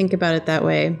 I didn't think about it that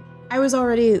way. I was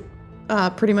already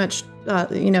pretty much,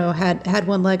 had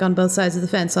one leg on both sides of the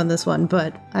fence on this one,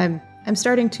 but I'm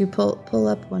starting to pull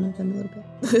up one of them a little bit.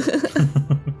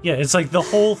 Yeah, it's like the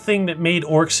whole thing that made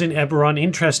orcs in Eberron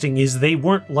interesting is they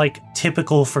weren't like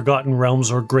typical Forgotten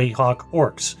Realms or Greyhawk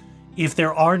orcs. If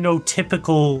there are no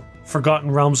typical Forgotten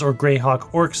Realms or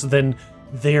Greyhawk orcs, then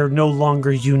they're no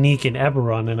longer unique in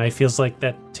Eberron, and I feels like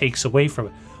that takes away from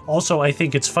it. Also, I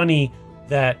think it's funny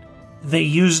that they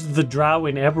used the drow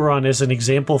in Eberron as an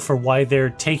example for why they're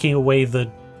taking away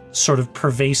the sort of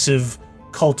pervasive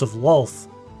cult of Lolth.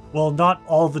 Well, not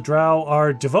all the drow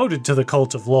are devoted to the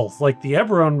cult of Lolth. Like, the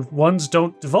Eberron ones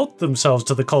don't devote themselves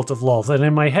to the cult of Lolth. And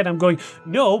in my head, I'm going,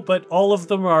 no, but all of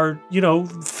them are,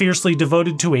 fiercely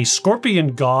devoted to a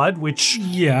scorpion god, which,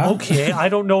 okay, I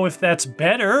don't know if that's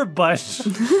better, but...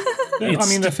 I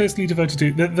mean, they're fiercely devoted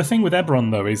to... The thing with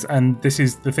Eberron, though, is, and this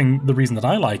is the reason that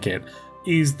I like it,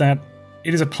 is that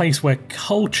it is a place where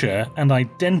culture and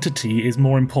identity is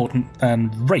more important than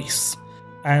race.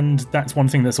 And that's one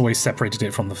thing that's always separated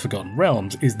it from the Forgotten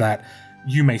Realms, is that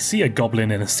you may see a goblin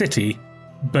in a city,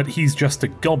 but he's just a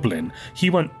goblin.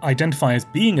 He won't identify as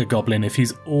being a goblin if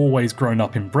he's always grown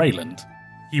up in Brayland.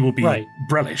 He will be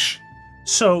Brelish.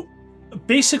 So,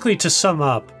 basically, to sum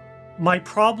up, my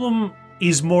problem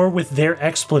is more with their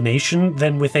explanation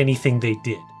than with anything they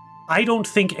did. I don't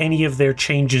think any of their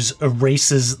changes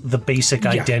erases the basic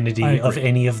identity of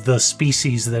any of the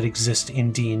species that exist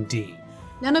in D&D.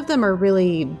 None of them are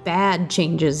really bad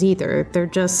changes either. They're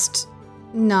just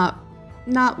not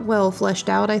well fleshed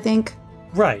out, I think.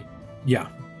 Right. Yeah.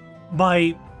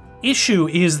 My issue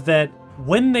is that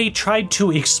when they tried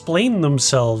to explain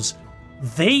themselves,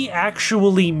 they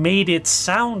actually made it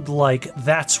sound like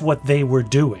that's what they were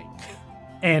doing.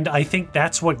 And I think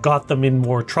that's what got them in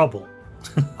more trouble.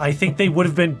 I think they would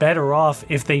have been better off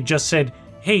if they just said,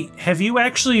 hey, have you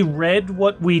actually read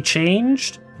what we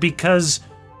changed? Because,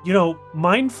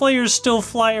 mind flayers still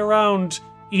fly around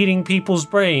eating people's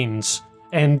brains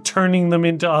and turning them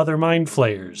into other mind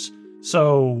flayers.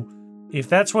 So if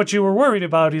that's what you were worried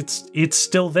about, it's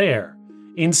still there.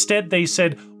 Instead, they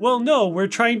said, well, no, we're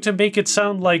trying to make it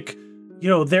sound like,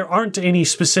 there aren't any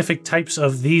specific types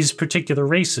of these particular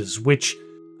races, which,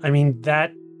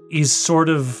 that is sort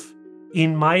of,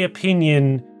 in my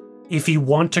opinion, if you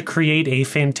want to create a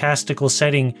fantastical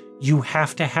setting, you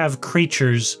have to have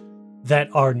creatures that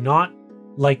are not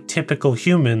like typical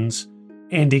humans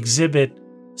and exhibit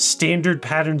standard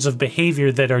patterns of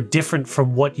behavior that are different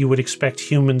from what you would expect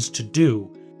humans to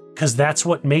do, because that's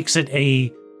what makes it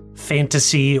a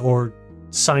fantasy or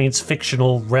science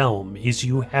fictional realm, is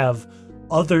you have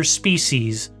other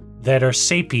species that are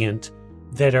sapient,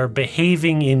 that are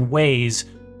behaving in ways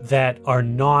that are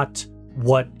not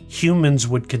what humans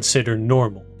would consider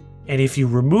normal. And if you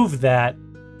remove that,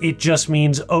 it just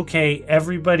means, okay,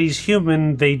 everybody's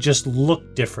human, they just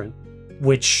look different,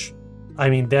 which,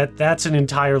 that's an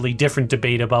entirely different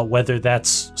debate about whether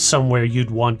that's somewhere you'd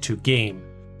want to game.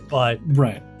 But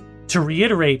right. To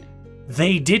reiterate,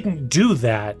 they didn't do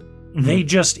that. Mm-hmm. They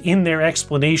just, in their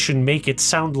explanation, make it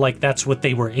sound like that's what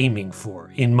they were aiming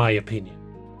for, in my opinion.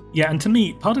 Yeah, and to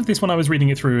me, part of this when I was reading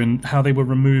it through and how they were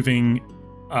removing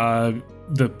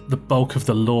the bulk of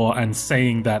the lore and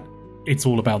saying that it's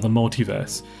all about the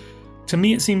multiverse, to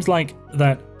me it seems like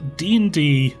that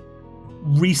D&D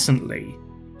recently,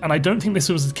 and I don't think this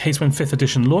was the case when 5th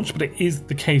edition launched, but it is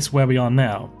the case where we are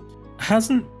now,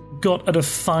 hasn't got a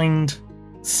defined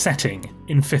setting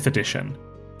in 5th edition.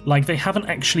 Like, they haven't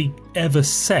actually ever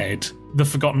said the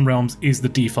Forgotten Realms is the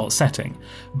default setting,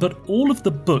 but all of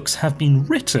the books have been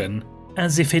written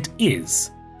as if it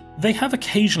is. They have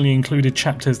occasionally included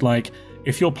chapters like,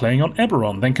 if you're playing on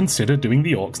Eberron, then consider doing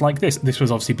the orcs like this. This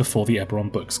was obviously before the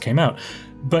Eberron books came out.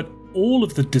 But all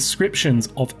of the descriptions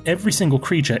of every single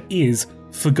creature is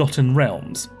Forgotten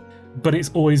Realms. But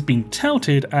it's always been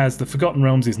touted as the Forgotten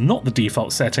Realms is not the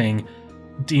default setting,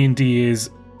 D&D is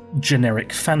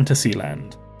generic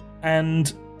Fantasyland.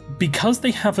 And because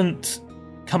they haven't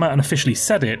come out and officially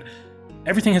said it,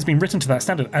 everything has been written to that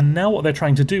standard, and now what they're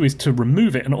trying to do is to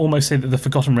remove it and almost say that the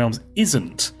Forgotten Realms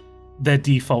isn't their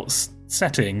default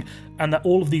setting, and that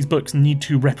all of these books need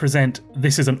to represent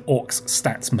this is an orc's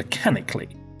stats mechanically.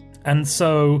 And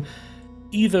so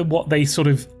either what they sort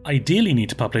of ideally need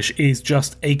to publish is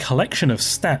just a collection of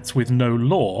stats with no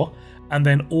lore, and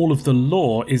then all of the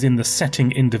lore is in the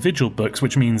setting individual books,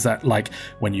 which means that, like,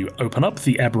 when you open up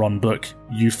the Eberron book,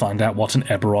 you find out what an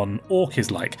Eberron orc is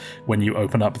like. When you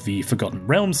open up the Forgotten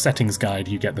Realms settings guide,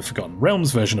 you get the Forgotten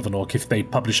Realms version of an orc. If they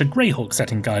publish a Greyhawk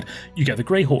setting guide, you get the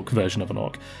Greyhawk version of an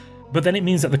orc. But then it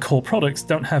means that the core products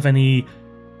don't have any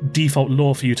default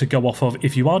lore for you to go off of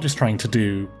if you are just trying to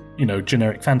do,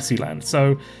 generic Fantasyland.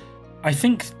 So I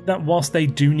think that whilst they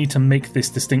do need to make this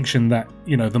distinction that,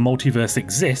 the multiverse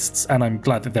exists, and I'm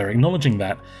glad that they're acknowledging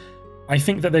that, I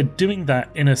think that they're doing that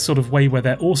in a sort of way where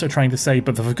they're also trying to say,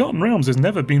 but the Forgotten Realms has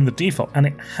never been the default, and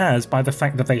it has by the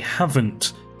fact that they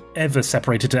haven't ever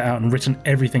separated it out and written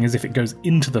everything as if it goes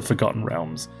into the Forgotten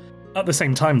Realms. At the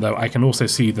same time, though, I can also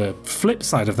see the flip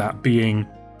side of that being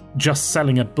just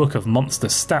selling a book of monster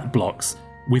stat blocks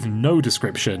with no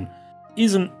description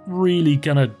isn't really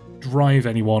gonna drive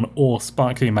anyone or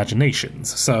spark the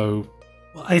imaginations, so...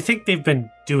 Well, I think they've been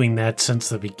doing that since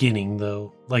the beginning,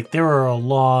 though. Like, there are a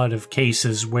lot of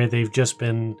cases where they've just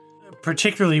been,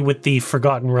 particularly with the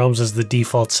Forgotten Realms as the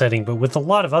default setting, but with a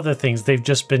lot of other things, they've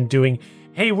just been doing,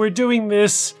 hey, we're doing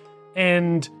this,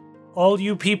 and all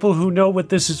you people who know what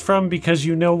this is from because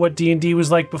you know what D&D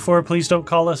was like before, please don't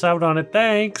call us out on it,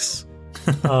 thanks!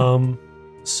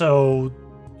 So...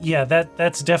 yeah,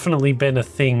 that's definitely been a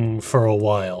thing for a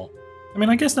while. I mean,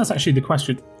 I guess that's actually the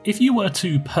question. If you were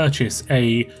to purchase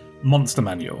a monster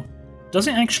manual, does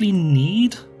it actually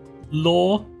need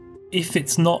lore if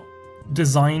it's not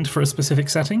designed for a specific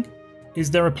setting?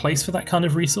 Is there a place for that kind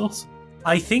of resource?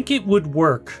 I think it would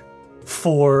work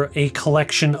for a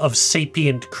collection of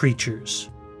sapient creatures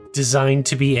designed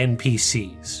to be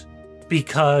NPCs.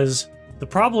 Because the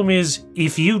problem is,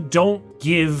 if you don't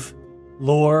give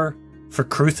lore for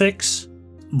Kruthix,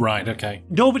 right, okay,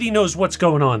 nobody knows what's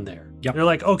going on there. Yep. They're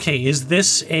like, okay, is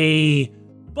this a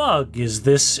bug? Is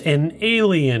this an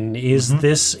alien? Is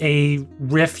this a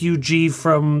refugee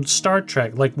from Star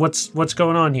Trek? Like, what's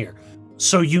going on here?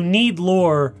 So you need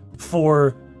lore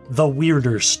for the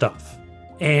weirder stuff.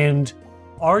 And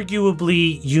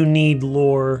arguably you need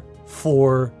lore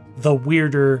for the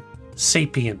weirder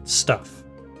sapient stuff.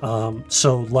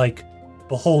 So like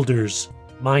beholders,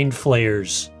 mind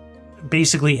flayers,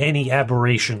 basically any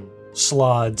aberration,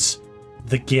 Slods,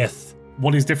 the Gith.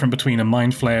 What is different between a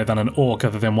Mind Flayer than an Orc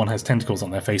other than one has tentacles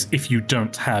on their face if you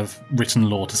don't have written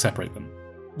lore to separate them?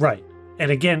 Right.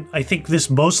 And again, I think this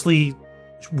mostly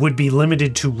would be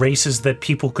limited to races that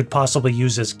people could possibly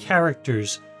use as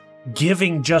characters.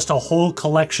 Giving just a whole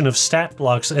collection of stat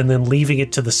blocks and then leaving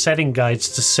it to the setting guides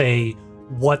to say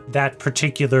what that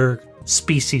particular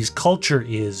species culture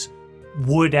is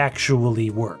would actually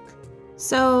work.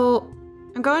 So,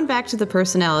 I'm going back to the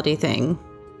personality thing.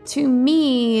 To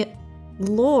me,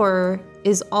 lore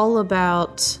is all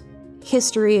about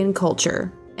history and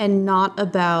culture, and not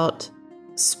about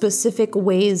specific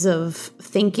ways of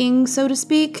thinking, so to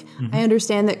speak. Mm-hmm. I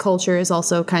understand that culture is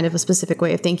also kind of a specific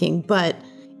way of thinking, but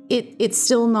it's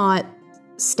still not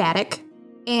static.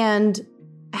 And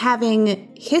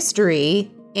having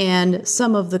history and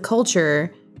some of the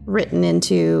culture written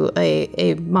into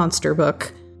a monster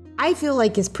book, I feel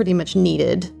like is pretty much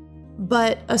needed.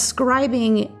 But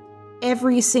ascribing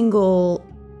every single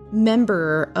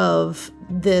member of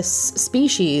this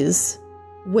species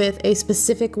with a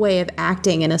specific way of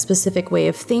acting and a specific way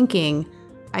of thinking,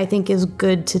 I think is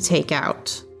good to take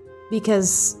out.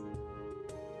 Because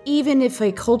even if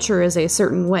a culture is a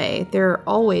certain way, there are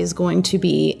always going to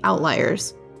be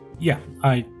outliers. Yeah,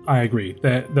 I agree.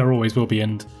 There always will be.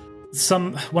 And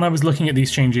when I was looking at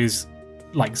these changes,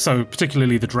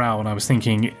 particularly the Drow, and I was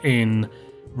thinking in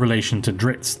relation to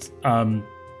Drizzt,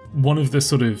 one of the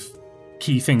sort of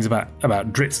key things about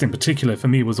Drizzt in particular for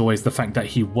me was always the fact that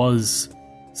he was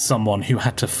someone who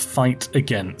had to fight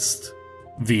against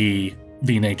the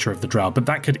nature of the Drow, but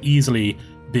that could easily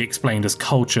be explained as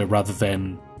culture rather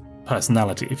than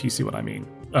personality, if you see what I mean,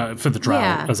 for the Drow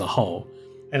as a whole.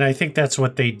 And I think that's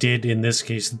what they did in this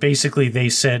case. Basically, they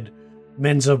said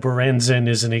Menzoberranzan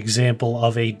is an example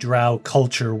of a Drow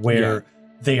culture where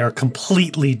they are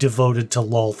completely devoted to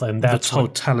Lolth, and that's the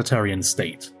totalitarian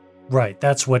state. Right,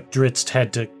 that's what Drizzt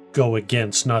had to go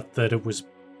against, not that it was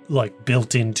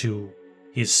built into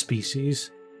his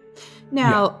species.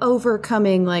 Now,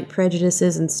 overcoming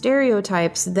prejudices and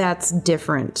stereotypes, that's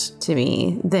different to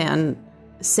me than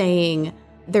saying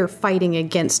they're fighting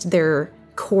against their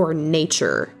core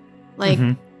nature.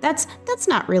 That's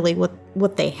not really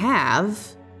what they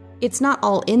have. It's not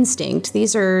all instinct.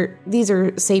 These are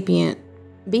sapient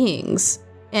beings,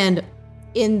 and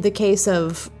in the case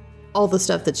of all the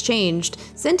stuff that's changed,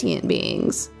 sentient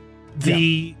beings.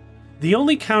 The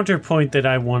only counterpoint that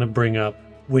I want to bring up,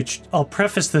 which I'll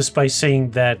preface this by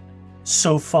saying that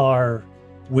so far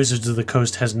Wizards of the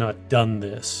Coast has not done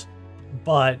this,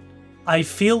 but I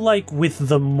feel like with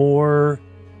the more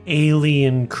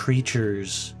alien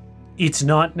creatures, it's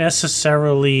not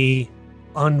necessarily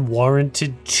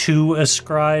unwarranted to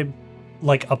ascribe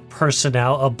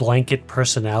a blanket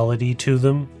personality to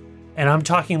them. And I'm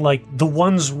talking the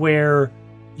ones where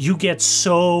you get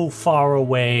so far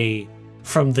away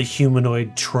from the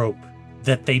humanoid trope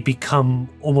that they become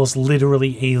almost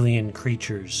literally alien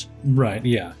creatures. Right,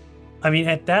 yeah. I mean,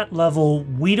 at that level,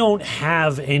 we don't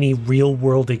have any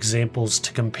real-world examples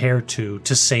to compare to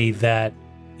say that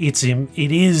it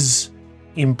is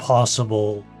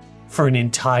impossible for an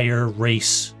entire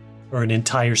race or an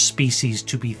entire species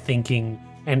to be thinking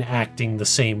and acting the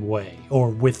same way, or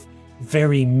with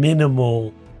very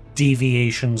minimal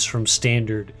deviations from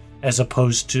standard as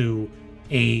opposed to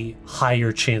a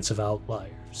higher chance of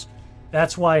outliers.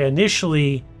 That's why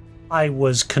initially I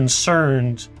was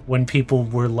concerned when people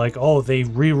were like, oh, they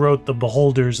rewrote the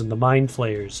Beholders and the Mind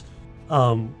Flayers,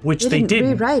 which they didn't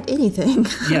rewrite anything.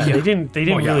 Yeah, they didn't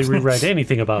really rewrite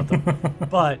anything about them.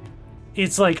 But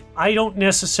it's I don't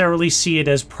necessarily see it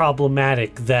as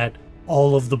problematic that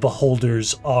all of the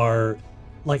Beholders are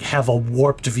have a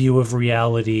warped view of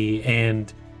reality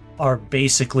and are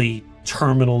basically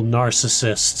terminal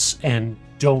narcissists and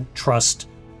don't trust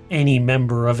any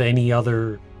member of any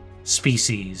other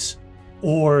species.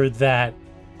 Or that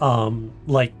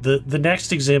the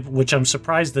next example, which I'm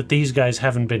surprised that these guys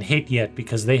haven't been hit yet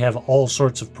because they have all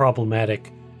sorts of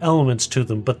problematic elements to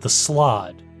them, but the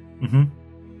Slod. Mm-hmm.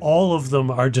 All of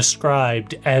them are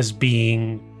described as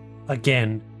being,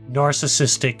 again,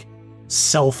 narcissistic,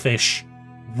 selfish,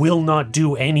 will not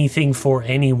do anything for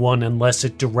anyone unless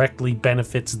it directly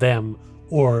benefits them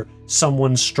or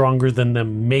someone stronger than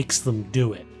them makes them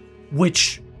do it.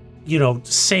 Which,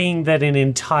 saying that an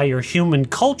entire human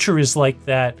culture is like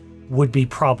that would be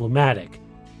problematic.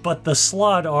 But the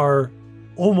Slod are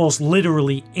almost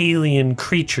literally alien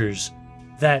creatures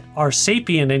that are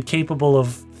sapient and capable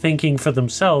of thinking for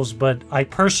themselves, but I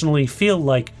personally feel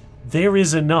like there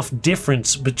is enough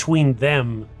difference between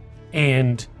them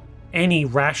and any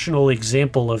rational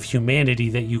example of humanity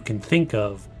that you can think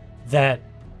of, that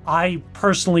I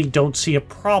personally don't see a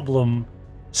problem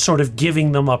sort of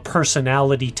giving them a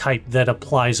personality type that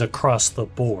applies across the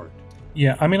board.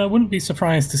 Yeah, I mean, I wouldn't be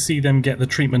surprised to see them get the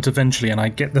treatment eventually, and I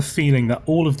get the feeling that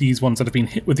all of these ones that have been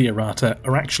hit with the errata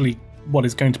are actually what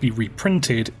is going to be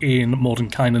reprinted in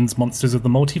Mordenkainen's Monsters of the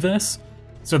Multiverse.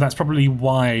 So that's probably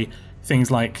why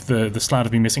things like the Slough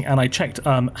have been missing. And I checked,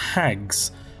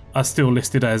 hags are still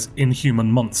listed as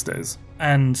inhuman monsters.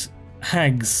 And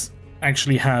hags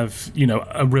actually have,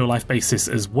 a real-life basis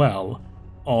as well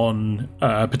on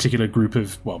a particular group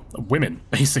of, women,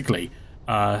 basically.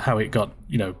 How it got,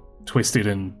 twisted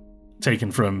and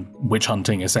taken from witch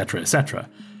hunting, etc., etc.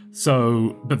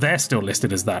 So, but they're still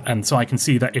listed as that, and so I can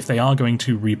see that if they are going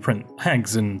to reprint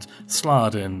hags and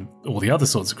Slard and all the other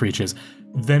sorts of creatures,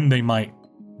 then they might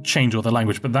change all the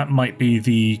language, but that might be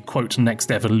the, quote,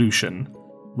 next evolution,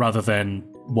 rather than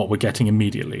what we're getting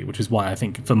immediately, which is why I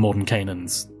think for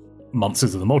Mordenkainen's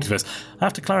Monsters of the Multiverse, I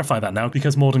have to clarify that now,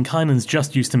 because Mordenkainen's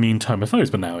just used to mean Tome of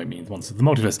Foes, but now it means Monsters of the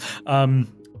Multiverse.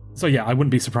 So yeah, I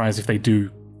wouldn't be surprised if they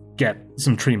do get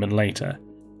some treatment later.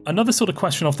 Another sort of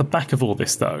question off the back of all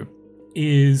this, though,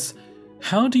 is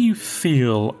how do you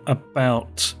feel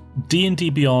about D&D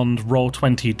Beyond,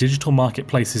 Roll20, digital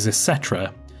marketplaces,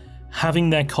 etc., having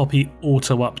their copy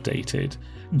auto-updated?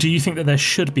 Do you think that there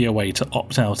should be a way to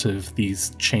opt out of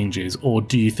these changes, or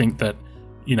do you think that,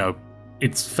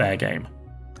 it's fair game?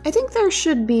 I think there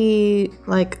should be,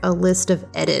 a list of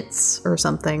edits or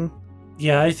something.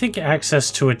 Yeah, I think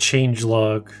access to a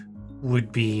changelog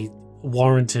would be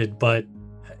warranted, but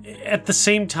at the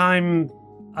same time,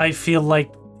 I feel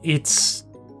like it's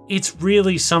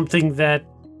really something that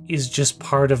is just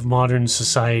part of modern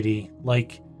society.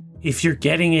 Like, if you're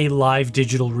getting a live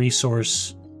digital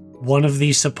resource, one of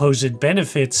the supposed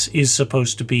benefits is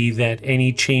supposed to be that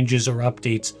any changes or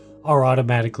updates are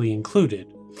automatically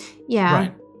included. Yeah.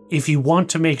 Right. If you want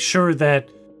to make sure that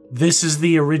this is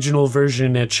the original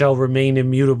version, it shall remain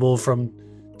immutable from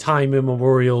time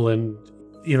immemorial and,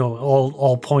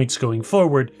 all points going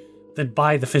forward, then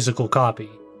buy the physical copy.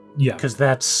 Yeah. Because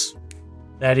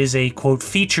that is a, quote,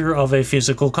 feature of a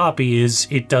physical copy is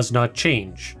it does not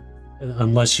change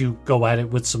unless you go at it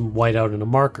with some whiteout and a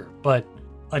marker. But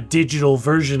a digital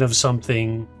version of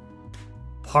something,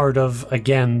 part of,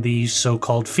 again, these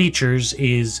so-called features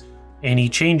is any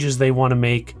changes they want to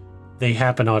make, they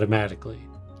happen automatically.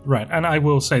 Right, and I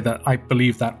will say that I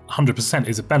believe that 100%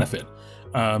 is a benefit.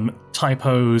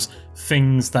 Typos,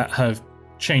 things that have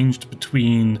changed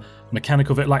between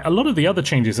mechanical, like a lot of the other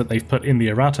changes that they've put in the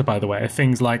errata, by the way, are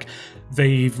things like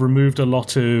they've removed a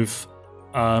lot of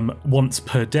once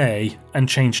per day and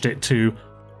changed it to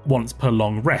once per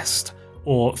long rest,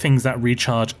 or things that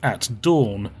recharge at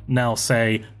dawn now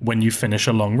say when you finish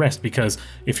a long rest, because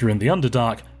if you're in the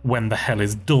Underdark, when the hell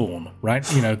is dawn, right?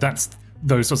 That's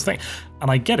those sorts of things.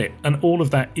 And I get it, and all of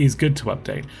that is good to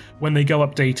update. When they go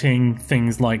updating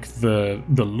things like the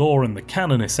lore and the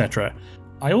canon, etc.,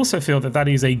 I also feel that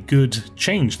is a good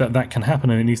change, that can happen,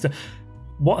 and it needs to...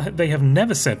 What they have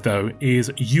never said, though,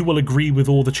 is you will agree with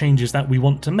all the changes that we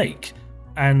want to make.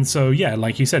 And so, yeah,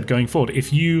 like you said, going forward,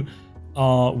 if you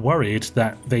are worried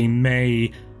that they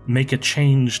may make a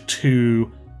change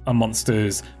to a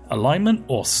monster's alignment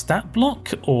or stat block,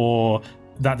 or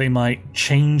that they might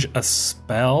change a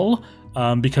spell,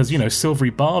 because,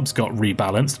 Silvery Barbs got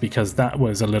rebalanced because that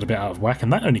was a little bit out of whack,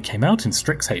 and that only came out in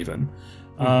Strixhaven.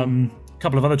 A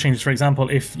couple of other changes, for example,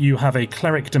 if you have a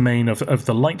cleric domain of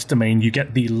the light domain, you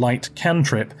get the light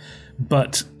cantrip,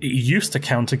 but it used to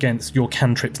count against your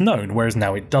cantrips known, whereas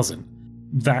now it doesn't.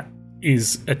 That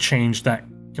is a change that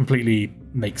completely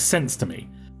makes sense to me.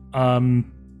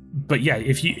 But yeah,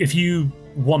 if you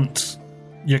want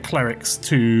your clerics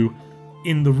to,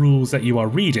 in the rules that you are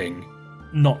reading,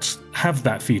 not have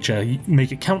that feature,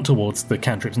 make it count towards the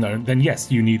cantrips known, then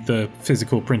yes, you need the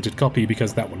physical printed copy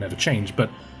because that will never change.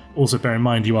 But also bear in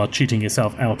mind you are cheating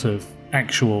yourself out of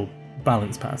actual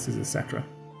balance passes, etc.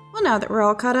 Well, now that we're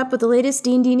all caught up with the latest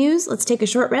D&D news, let's take a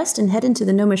short rest and head into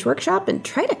the Gnomish Workshop and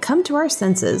try to come to our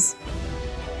senses.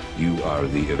 You are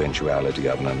the eventuality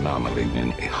of an anomaly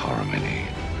in a harmony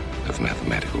of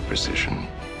mathematical precision.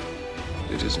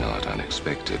 It is not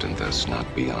unexpected and thus not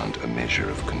beyond a measure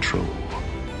of control.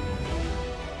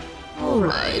 All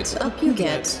right, up you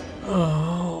get.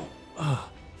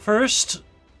 First,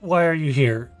 why are you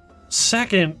here?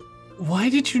 Second, why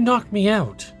did you knock me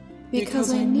out?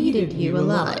 Because I needed you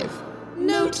alive.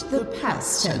 Note the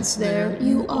past tense there.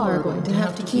 You are going to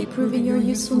have to keep proving your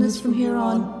usefulness from here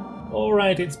on.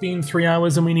 Alright, it's been 3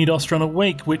 hours and we need Ostron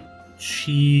awake, which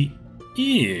she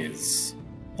is.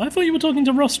 I thought you were talking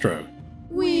to Rostro.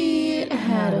 We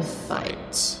had a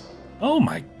fight. Oh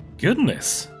my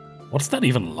goodness. What's that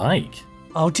even like?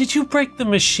 Oh, did you break the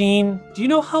machine? Do you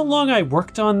know how long I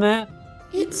worked on that?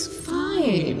 It's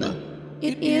fine.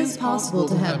 It is possible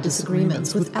to have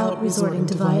disagreements without resorting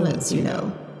to violence, you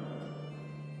know.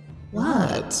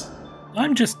 What?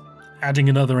 I'm just adding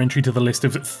another entry to the list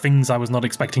of things I was not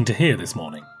expecting to hear this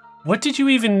morning. What did you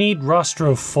even need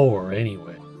Rostro for,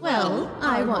 anyway? Well,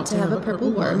 I want to have a purple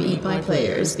worm eat my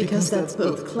players because that's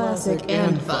both classic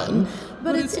and fun,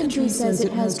 but its entry says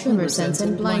it has tremor sense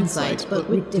and blind sight, but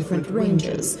with different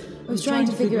ranges. I was trying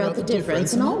to figure out the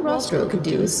difference, and all Rostro could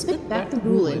do is spit back the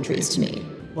rule entries to me.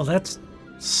 Well, that's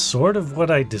sort of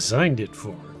what I designed it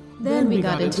for. Then we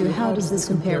got into how does this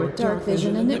compare with Dark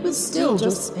Vision, and it was still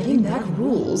just spitting back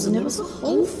rules, and it was a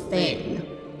whole thing.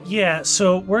 Yeah,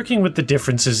 so working with the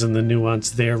differences and the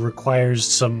nuance there requires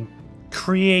some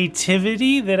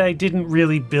creativity that I didn't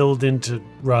really build into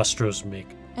Rostro's make.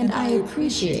 And I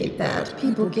appreciate that.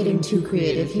 People getting too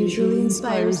creative usually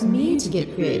inspires me to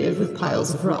get creative with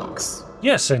piles of rocks.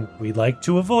 Yes, and we like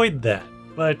to avoid that,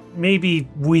 but maybe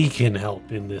we can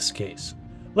help in this case.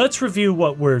 Let's review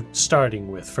what we're starting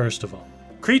with, first of all.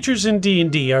 Creatures in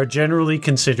D&D are generally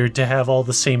considered to have all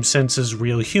the same senses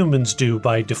real humans do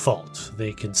by default.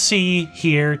 They can see,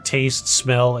 hear, taste,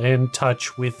 smell, and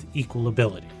touch with equal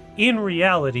ability. In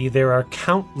reality, there are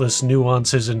countless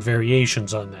nuances and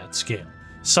variations on that scale.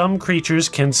 Some creatures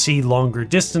can see longer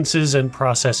distances and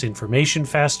process information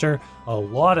faster. A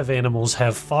lot of animals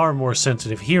have far more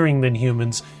sensitive hearing than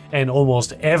humans, and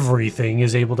almost everything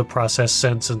is able to process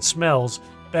scents and smells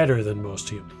better than most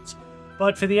humans.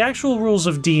 But for the actual rules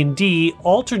of D&D,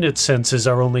 alternate senses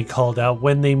are only called out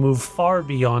when they move far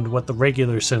beyond what the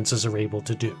regular senses are able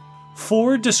to do.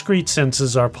 4 discrete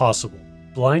senses are possible: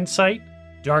 blind sight,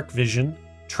 dark vision,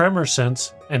 tremor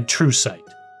sense, and true sight.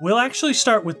 We'll actually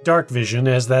start with dark vision,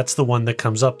 as that's the one that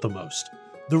comes up the most.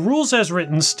 The rules as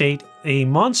written state a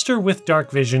monster with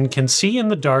dark vision can see in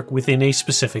the dark within a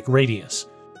specific radius.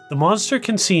 The monster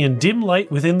can see in dim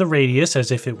light within the radius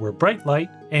as if it were bright light,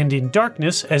 and in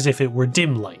darkness as if it were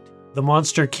dim light. The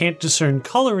monster can't discern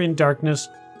color in darkness,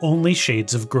 only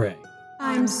shades of gray.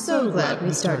 I'm so glad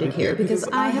we started here because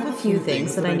I have a few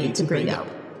things that I need to bring up.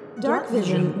 Dark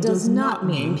vision does not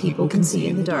mean people can see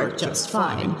in the dark just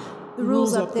fine. The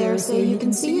rules up there say you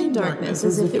can see in darkness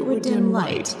as if it were dim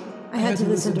light. I had to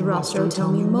listen to Rostro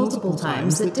tell me multiple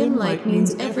times that dim light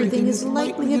means everything is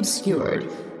lightly obscured.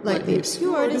 Lightly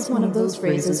obscured is one of those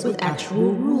phrases with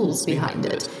actual rules behind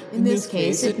it. In this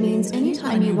case, it means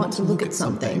anytime you want to look at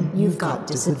something, you've got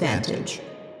disadvantage.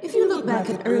 If you look back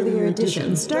at earlier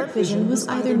editions, dark vision was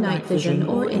either night vision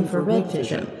or infrared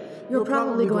vision. You're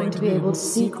probably going to be able to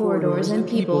see corridors and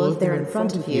people if they're in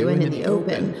front of you and in the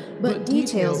open, but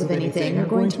details of anything are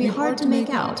going to be hard to make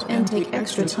out and take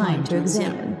extra time to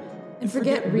examine. And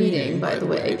forget reading, by the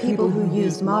way. People who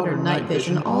used modern night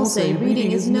vision all say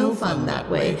reading is no fun that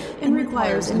way and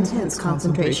requires intense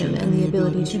concentration and the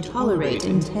ability to tolerate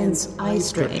intense eye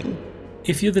strain.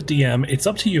 If you're the DM, it's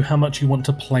up to you how much you want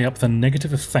to play up the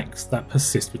negative effects that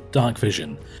persist with dark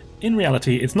vision. In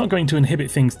reality, it's not going to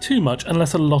inhibit things too much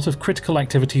unless a lot of critical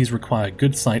activities require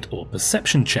good sight or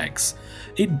perception checks.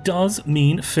 It does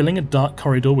mean filling a dark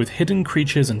corridor with hidden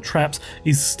creatures and traps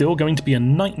is still going to be a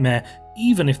nightmare,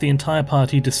 even if the entire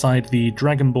party decide the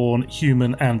Dragonborn,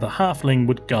 human, and the halfling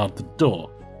would guard the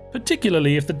door.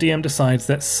 Particularly if the DM decides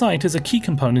that sight is a key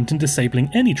component in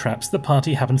disabling any traps the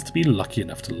party happens to be lucky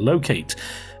enough to locate.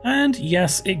 And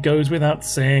yes, it goes without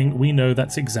saying, we know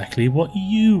that's exactly what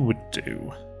you would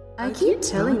do. I keep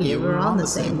telling you we're on the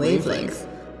same wavelength.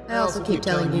 I also keep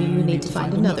telling you you need to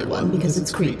find another one because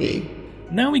it's creepy.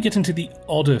 Now we get into the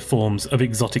odder forms of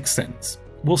exotic sense.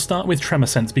 We'll start with tremor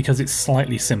sense because it's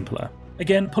slightly simpler.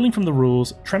 Again, pulling from the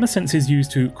rules, tremor sense is used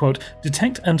to, quote,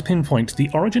 detect and pinpoint the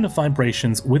origin of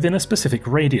vibrations within a specific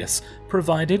radius,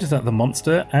 provided that the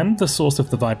monster and the source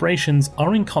of the vibrations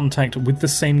are in contact with the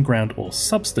same ground or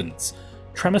substance.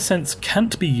 Tremor sense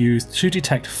can't be used to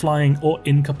detect flying or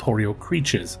incorporeal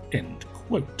creatures, end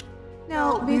quote.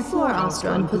 Now, before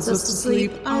Alstron puts us to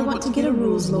sleep, I want to get a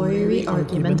rules lawyery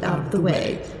argument out of the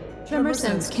way. Tremor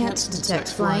sense can't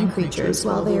detect flying creatures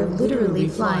while they are literally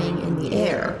flying in the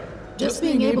air. Just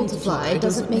being able to fly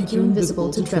doesn't make you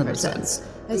invisible to tremor sense.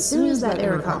 As soon as that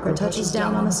Aarakocra touches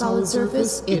down on a solid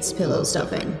surface, it's pillow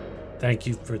stuffing. Thank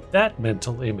you for that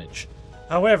mental image.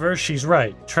 However, she's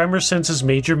right. Tremor sense's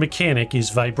major mechanic is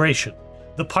vibration.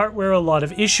 The part where a lot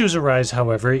of issues arise,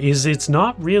 however, is it's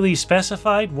not really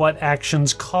specified what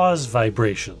actions cause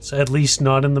vibrations, at least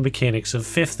not in the mechanics of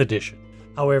 5th edition.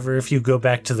 However, if you go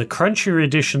back to the Crunchier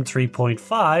Edition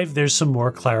 3.5, there's some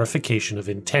more clarification of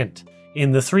intent.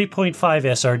 In the 3.5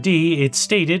 SRD, it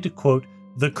stated, quote,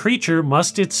 "The creature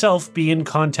must itself be in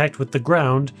contact with the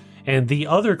ground, and the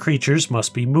other creatures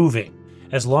must be moving.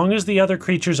 As long as the other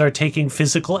creatures are taking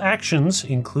physical actions,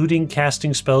 including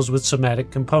casting spells with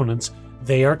somatic components,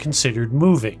 they are considered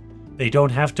moving. They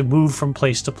don't have to move from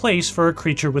place to place for a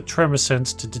creature with tremor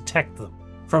sense to detect them."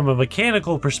 From a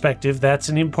mechanical perspective, that's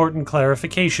an important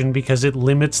clarification because it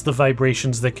limits the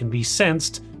vibrations that can be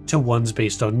sensed to ones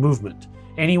based on movement.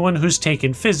 Anyone who's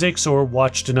taken physics or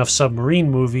watched enough submarine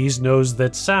movies knows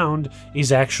that sound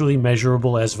is actually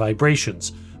measurable as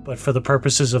vibrations, but for the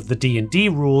purposes of the D&D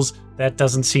rules, that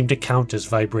doesn't seem to count as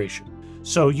vibration.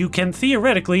 So you can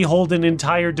theoretically hold an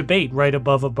entire debate right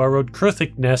above a burrowed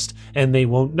Kruthic nest and they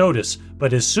won't notice,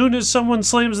 but as soon as someone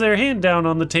slams their hand down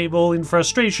on the table in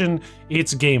frustration,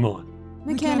 it's game on.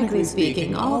 Mechanically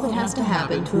speaking, all that has to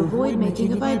happen to avoid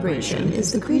making a vibration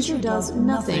is the creature does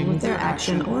nothing with their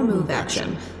action or move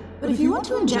action. But if you want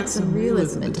to inject some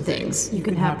realism into things, you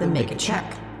can have them make a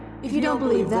check. If you don't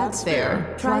believe that's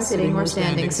fair, try sitting or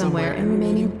standing somewhere and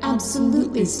remaining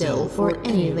absolutely still for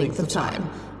any length of time.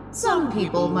 Some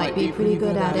people might be pretty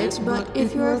good at it, but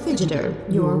if you're a fidgeter,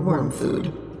 you're worm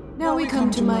food. Now we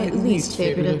come to my least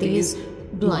favorite of these,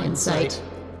 blind sight.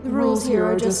 The rules here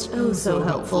are just oh so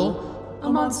helpful.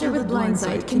 A monster with blind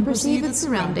sight can perceive its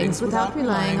surroundings without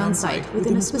relying on sight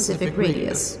within a specific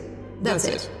radius. That's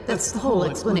it. That's the whole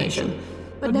explanation.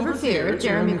 But never fear,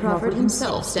 Jeremy Crawford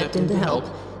himself stepped in to help.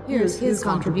 Here's his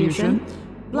contribution.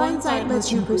 Blind sight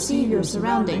lets you perceive your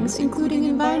surroundings, including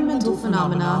environmental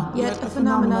phenomena, yet a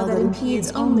phenomena that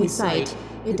impedes only sight.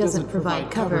 It doesn't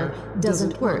provide cover,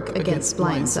 doesn't work against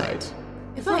blind sight.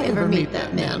 If I ever meet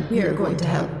that man, we are going to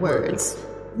have words.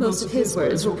 Most of his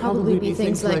words will probably be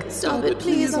things like, "Stop it,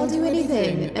 please, I'll do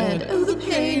anything," and "Oh, the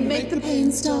pain, make the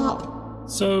pain stop."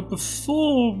 So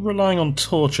before relying on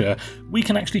torture, we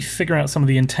can actually figure out some of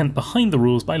the intent behind the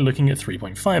rules by looking at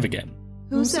 3.5 again.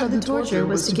 Who said the torture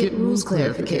was to get rules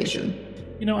clarification?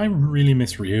 You know, I really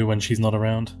miss Ryu when she's not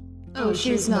around. Oh,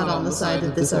 she's not on the side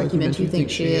of this argument you think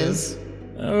she is.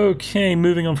 Okay,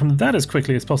 moving on from that as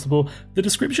quickly as possible, the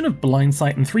description of blind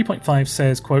sight in 3.5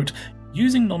 says, quote,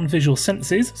 "Using non-visual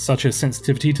senses, such as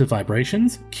sensitivity to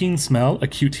vibrations, keen smell,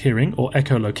 acute hearing, or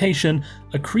echolocation,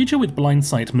 a creature with blind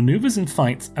sight maneuvers and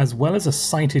fights as well as a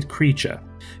sighted creature.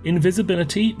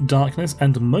 Invisibility, darkness,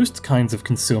 and most kinds of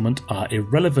concealment are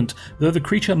irrelevant, though the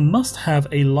creature must have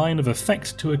a line of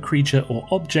effect to a creature or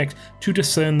object to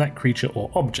discern that creature or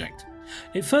object."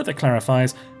 It further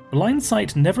clarifies, blind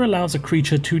sight never allows a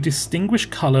creature to distinguish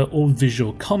colour or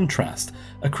visual contrast.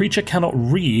 A creature cannot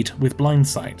read with blind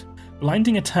sight.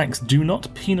 Blinding attacks do not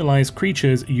penalise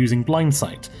creatures using blind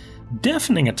sight.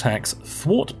 Deafening attacks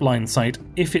thwart blind sight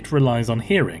if it relies on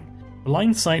hearing.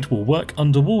 Blind sight will work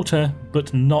underwater,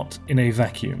 but not in a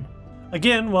vacuum.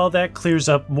 Again, while that clears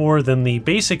up more than the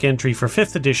basic entry for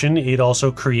 5th edition, it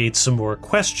also creates some more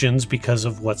questions because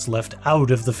of what's left out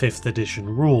of the 5th edition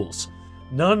rules.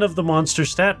 None of the monster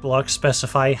stat blocks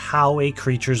specify how a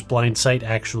creature's blind sight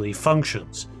actually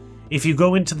functions. If you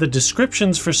go into the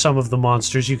descriptions for some of the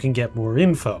monsters, you can get more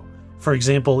info. For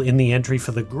example, in the entry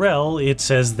for the Grell, it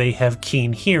says they have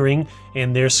keen hearing,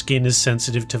 and their skin is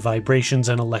sensitive to vibrations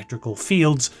and electrical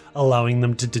fields, allowing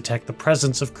them to detect the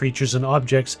presence of creatures and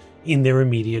objects in their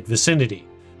immediate vicinity.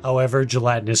 However,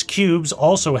 gelatinous cubes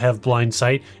also have blind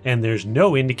sight, and there's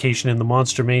no indication in the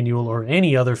Monster Manual or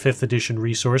any other 5th edition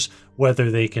resource whether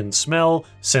they can smell,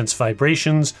 sense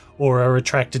vibrations, or are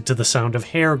attracted to the sound of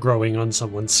hair growing on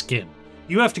someone's skin.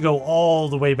 You have to go all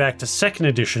the way back to 2nd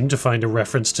edition to find a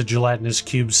reference to gelatinous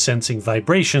cubes sensing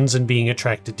vibrations and being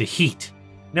attracted to heat.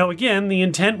 Now again, the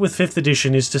intent with 5th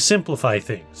edition is to simplify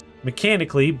things.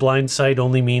 Mechanically, blind sight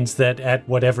only means that at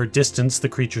whatever distance the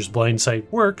creature's blind sight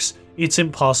works, it's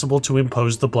impossible to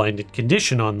impose the blinded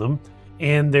condition on them,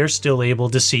 and they're still able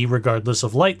to see regardless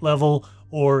of light level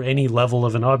or any level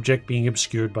of an object being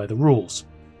obscured by the rules.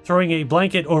 Throwing a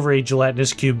blanket over a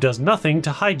gelatinous cube does nothing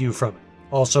to hide you from it.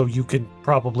 Also, you could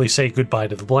probably say goodbye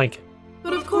to the blanket.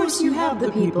 But of course you have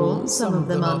the people, some of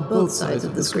them on both sides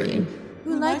of the screen,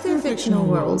 who like their fictional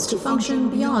worlds to function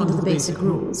beyond the basic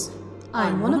rules.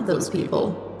 I'm one of those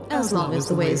people, as long as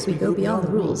the ways we go beyond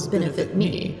the rules benefit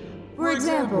me. For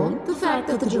example, the fact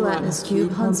that the gelatinous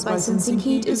cube hunts by sensing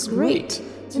heat is great.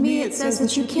 To me, it says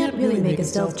that you can't really make a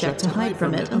stealth check to hide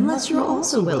from it unless you're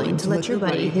also willing to let your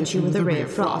buddy hit you with a ray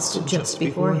of frost just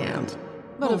beforehand.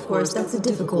 But of course, that's a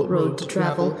difficult road to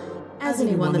travel, As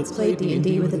anyone that's played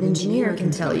D&D with an engineer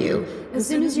can tell you, as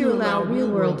soon as you allow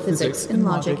real-world physics and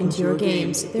logic into your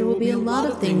games, there will be a lot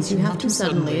of things you have to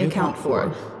suddenly account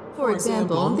for. For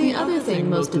example, the other thing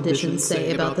most editions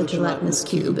say about the gelatinous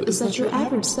cube is that your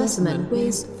average specimen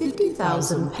weighs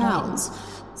 50,000 pounds.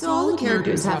 So all the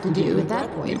characters have to do at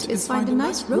that point is find a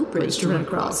nice rope bridge to run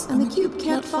across, and the cube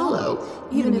can't follow,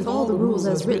 even if all the rules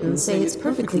as written say it's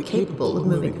perfectly capable of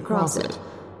moving across it.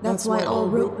 That's why all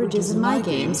rope bridges in my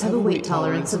games have a weight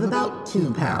tolerance of about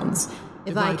 2 pounds.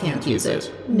 If I can't use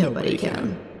it, nobody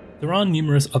can. There are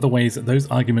numerous other ways that those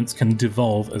arguments can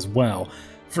devolve as well.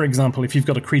 For example, if you've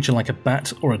got a creature like a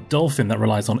bat or a dolphin that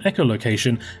relies on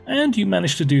echolocation, and you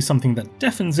manage to do something that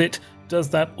deafens it, does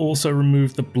that also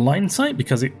remove the blind sight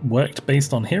because it worked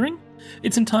based on hearing?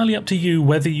 It's entirely up to you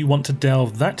whether you want to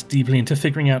delve that deeply into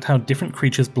figuring out how different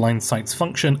creatures' blind sights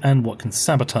function and what can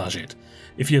sabotage it.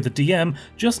 If you're the DM,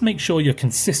 just make sure you're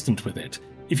consistent with it.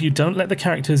 If you don't let the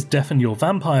characters deafen your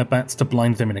vampire bats to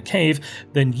blind them in a cave,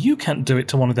 then you can't do it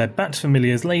to one of their bat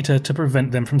familiars later to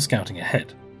prevent them from scouting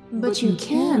ahead. But you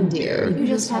can, dear. You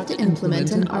just have to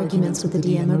implement an arguments with the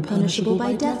DM are punishable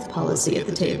by death policy at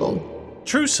the table.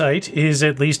 True Sight is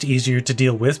at least easier to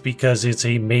deal with because it's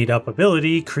a made-up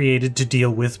ability created to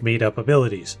deal with made-up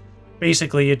abilities.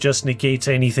 Basically, it just negates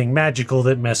anything magical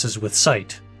that messes with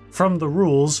sight. From the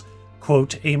rules,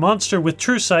 quote, a monster with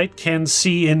True Sight can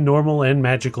see in normal and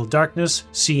magical darkness,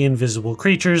 see invisible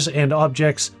creatures and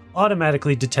objects,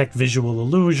 automatically detect visual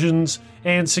illusions,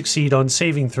 and succeed on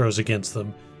saving throws against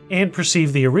them, and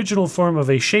perceive the original form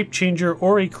of a shape changer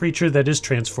or a creature that is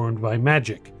transformed by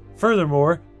magic.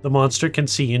 Furthermore, the monster can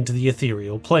see into the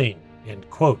ethereal plane, end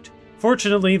quote.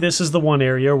 Fortunately, this is the one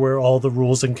area where all the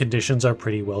rules and conditions are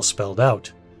pretty well spelled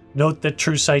out. Note that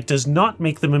True Sight does not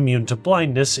make them immune to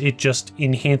blindness, it just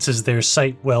enhances their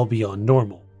sight well beyond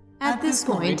normal. At this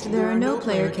point, there are no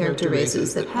player character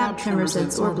races that have Tremor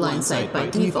Sense or Blind Sight by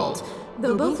default,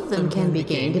 though both of them can be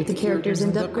gained if the characters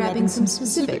end up grabbing some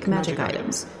specific magic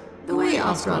items. The way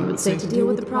Ostron would say to deal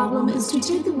with the problem is to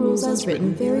take the rules as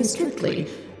written very strictly,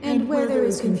 and where there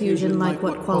is confusion like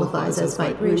what qualifies as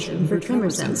vibration for Tremor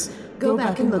Sense, go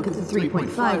back and look at the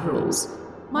 3.5 rules.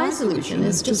 My solution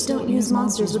is just don't use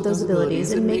monsters with those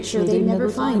abilities and make sure they never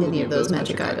find any of those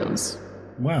magic items.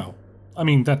 Wow. I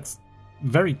mean, that's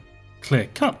very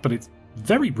clear-cut, but it's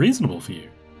very reasonable for you.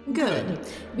 Good,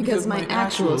 because my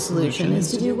actual solution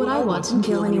is to do what I want and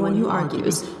kill anyone who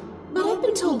argues, but I've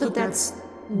been told that that's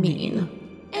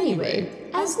mean. Anyway,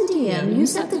 as the DM, you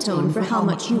set the tone for how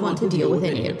much you want to deal with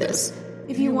any of this.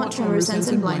 If you want Tremor Sense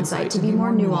and Blind Sight to be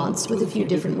more nuanced with a few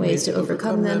different ways to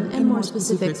overcome them and more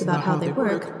specifics about how they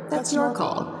work, that's your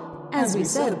call. As we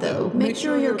said, though, make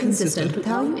sure you're consistent with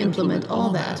how you implement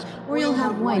all that, or you'll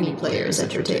have whiny players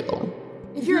at your table.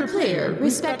 If you're a player,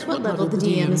 respect what level the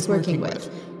DM is working with.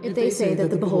 If they say that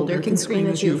the Beholder can scream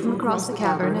at you from across the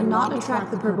cavern and not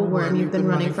attract the purple worm you've been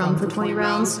running from for 20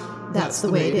 rounds, that's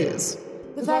the way it is.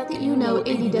 The fact that you know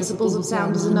 80 decibels of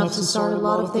sound is enough to start a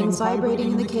lot of things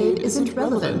vibrating in the cave isn't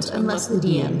relevant unless the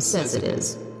DM says it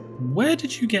is. Where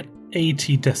did you get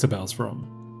 80 decibels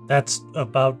from? That's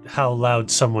about how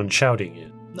loud someone's shouting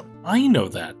is. No, I know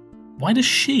that. Why does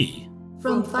she?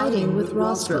 From fighting with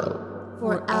Rostro.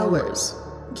 For hours.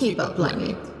 Keep up,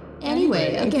 Blimey.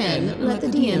 Anyway, again, let the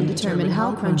DM determine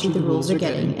how crunchy the rules are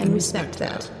getting and respect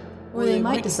that. Or they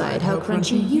might decide how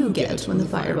crunchy you get when the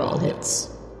fireball hits.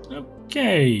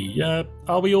 Okay,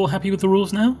 are we all happy with the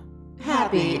rules now?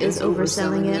 Happy is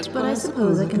overselling it, but I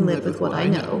suppose I can live with what I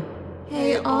know.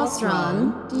 Hey,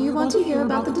 Ostron, do you want to hear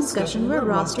about the discussion where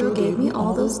Rostro gave me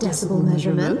all those decibel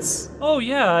measurements? Oh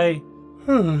yeah, I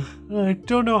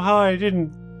don't know how I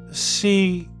didn't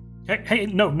see... Hey,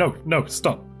 no,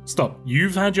 stop.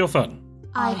 You've had your fun.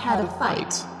 I had a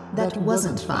fight. That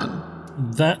wasn't fun.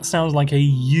 That sounds like a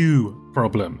you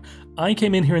problem. I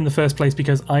came in here in the first place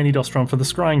because I need Ostron for the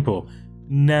scrying pool.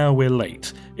 Now we're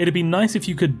late. It'd be nice if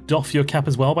you could doff your cap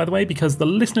as well, by the way, because the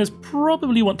listeners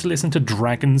probably want to listen to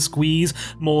Dragon Squeeze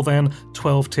more than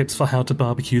 12 tips for how to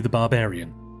barbecue the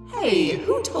barbarian. Hey,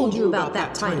 who told you about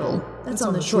that title? That's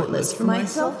on the shortlist for my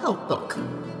self-help book.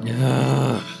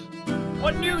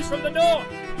 What news from the north?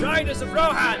 Dryness of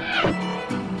Rohan!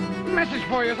 Message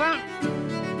for you, sir.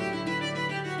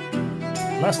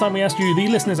 Last time we asked you, the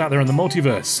listeners out there in the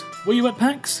multiverse, were you at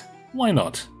PAX? Why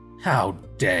not? How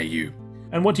dare you?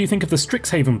 And what do you think of the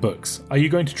Strixhaven books? Are you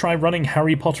going to try running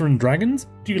Harry Potter and Dragons?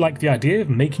 Do you like the idea of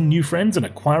making new friends and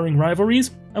acquiring rivalries?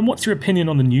 And what's your opinion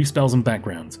on the new spells and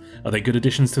backgrounds? Are they good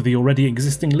additions to the already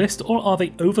existing list, or are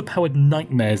they overpowered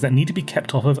nightmares that need to be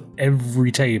kept off of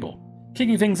every table?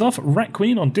 Kicking things off, Rat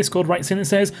Queen on Discord writes in and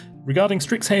says, regarding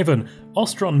Strixhaven,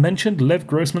 Ostron mentioned Lev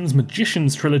Grossman's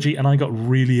Magicians trilogy and I got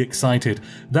really excited.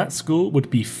 That school would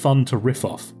be fun to riff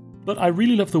off. But I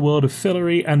really love the world of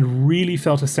Fillory and really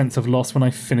felt a sense of loss when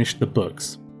I finished the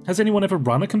books. Has anyone ever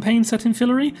run a campaign set in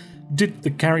Fillory? Did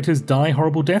the characters die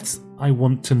horrible deaths? I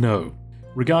want to know.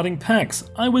 Regarding PAX,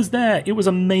 I was there. It was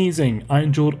amazing. I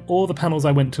enjoyed all the panels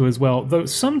I went to as well, though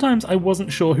sometimes I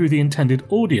wasn't sure who the intended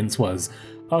audience was.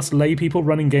 Us lay people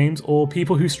running games or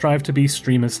people who strive to be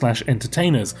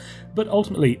streamers/entertainers. But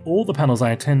ultimately, all the panels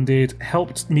I attended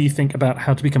helped me think about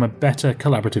how to become a better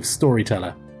collaborative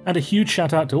storyteller. And a huge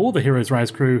shout out to all the Heroes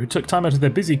Rise crew who took time out of their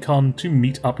busy con to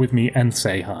meet up with me and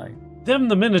say hi. Them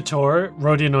the Minotaur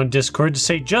wrote in on Discord to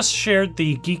say, just shared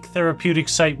the Geek Therapeutic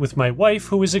site with my wife,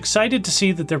 who is excited to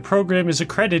see that their program is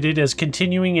accredited as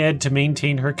continuing ed to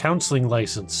maintain her counseling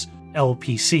license,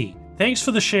 LPC. Thanks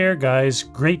for the share, guys.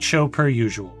 Great show per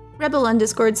usual. Rebel on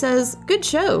Discord says, good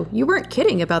show. You weren't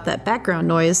kidding about that background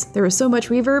noise. There was so much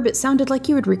reverb it sounded like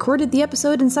you had recorded the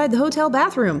episode inside the hotel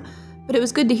bathroom. But it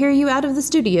was good to hear you out of the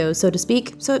studio, so to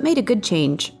speak, so it made a good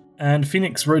change. And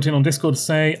Phoenix wrote in on Discord to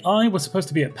say, I was supposed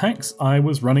to be at PAX. I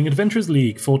was running Adventurers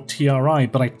League for TRI,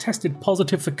 but I tested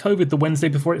positive for COVID the Wednesday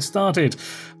before it started.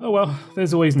 Oh well,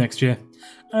 there's always next year.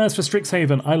 As for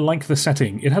Strixhaven, I like the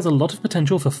setting. It has a lot of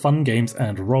potential for fun games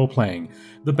and role-playing.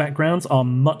 The backgrounds are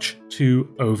much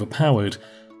too overpowered.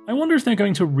 I wonder if they're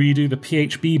going to redo the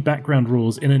PHB background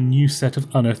rules in a new set of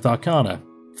Unearthed Arcana.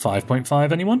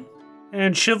 5.5, anyone?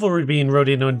 And Chivalry Bean wrote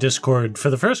in on Discord. For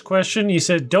the first question, he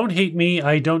said, don't hate me,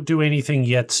 I don't do anything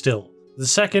yet still. The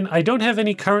second, I don't have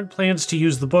any current plans to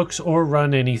use the books or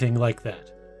run anything like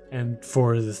that. And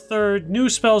for the third, new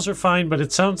spells are fine, but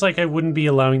it sounds like I wouldn't be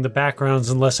allowing the backgrounds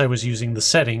unless I was using the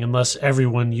setting, unless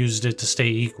everyone used it to stay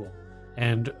equal.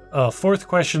 And a fourth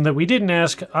question that we didn't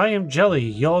ask, I am Jelly.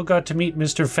 Y'all got to meet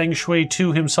Mr. Feng Shui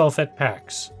 2 himself at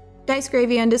PAX. Dice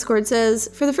Gravy on Discord says,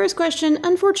 for the first question,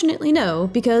 unfortunately no,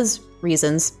 because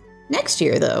reasons. Next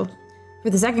year, though. For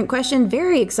the second question,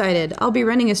 very excited. I'll be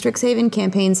running a Strixhaven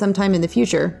campaign sometime in the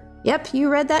future. Yep, you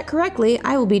read that correctly.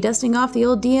 I will be dusting off the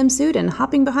old DM suit and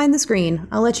hopping behind the screen.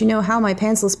 I'll let you know how my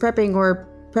pantsless prepping or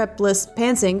prepless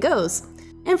pantsing goes.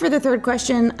 And for the third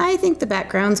question, I think the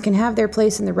backgrounds can have their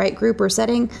place in the right group or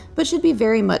setting, but should be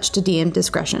very much to DM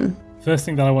discretion. First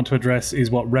thing that I want to address is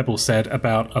what Rebel said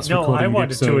about us recording the episode. No, I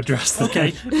wanted to address that.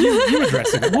 Okay, you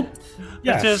address it. Well,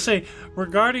 yeah. I was going to say,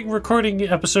 regarding recording the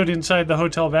episode inside the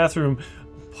hotel bathroom,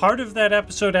 part of that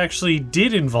episode actually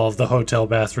did involve the hotel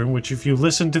bathroom, which if you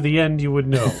listened to the end, you would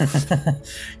know.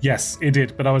 Yes, it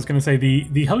did. But I was going to say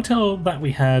the hotel that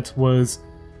we had was,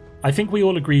 I think we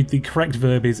all agreed the correct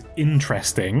verb is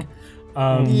interesting.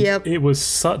 Yep. It was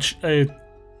such a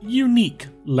unique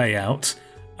layout.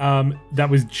 That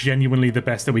was genuinely the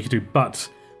best that we could do. But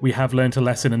we have learned a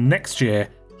lesson, and next year,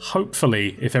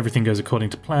 hopefully, if everything goes according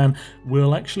to plan,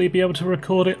 we'll actually be able to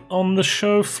record it on the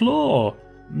show floor.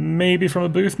 Maybe from a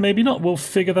booth, maybe not. We'll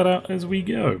figure that out as we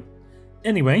go.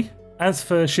 Anyway, as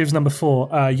for Shiv's number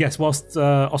 4, yes, whilst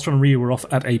Ostron and Ryu were off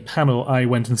at a panel, I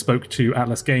went and spoke to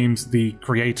Atlas Games, the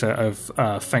creator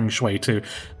of Feng Shui 2.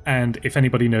 And if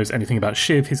anybody knows anything about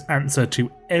Shiv, his answer to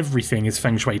everything is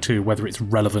Feng Shui 2, whether it's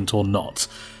relevant or not.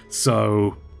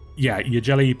 So, yeah, you're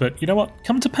jelly, but you know what?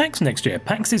 Come to PAX next year.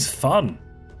 PAX is fun.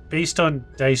 Based on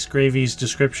Dice Gravy's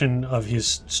description of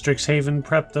his Strixhaven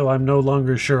prep, though, I'm no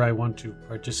longer sure I want to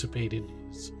participate in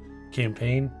his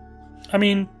campaign. I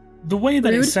mean, the way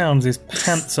that it sounds is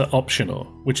pants are optional,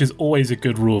 which is always a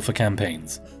good rule for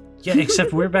campaigns. Yeah,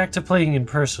 except we're back to playing in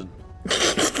person.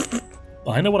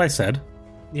 I know what I said.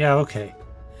 Yeah, okay.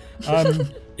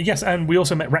 Yes, and we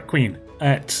also met Rat Queen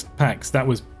at PAX. That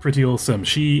was pretty awesome.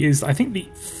 She is, I think, the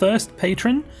first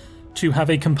patron to have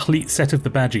a complete set of the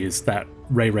badges that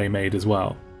Ray made as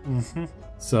well. Mm-hmm.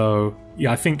 So,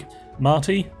 yeah, I think,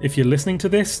 Marty, if you're listening to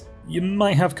this, you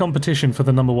might have competition for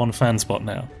the number 1 fan spot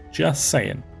now. Just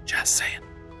saying. Just saying.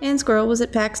 And Squirrel was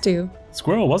at PAX too.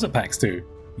 Squirrel was at PAX too.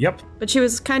 Yep. But she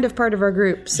was kind of part of our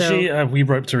group, so... we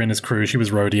roped her in as crew. She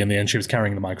was roadie in the end. She was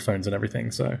carrying the microphones and everything,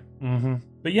 so... Mm-hmm.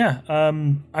 But yeah,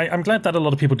 I'm glad that a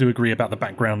lot of people do agree about the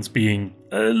backgrounds being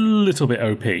a little bit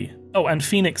OP. Oh, and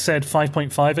Phoenix said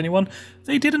 5.5, anyone?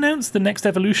 They did announce the next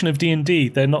evolution of D&D.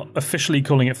 They're not officially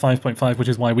calling it 5.5, which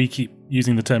is why we keep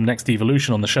using the term next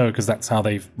evolution on the show, because that's how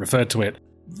they've referred to it.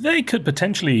 They could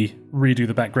potentially redo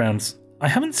the backgrounds. I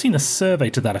haven't seen a survey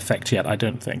to that effect yet, I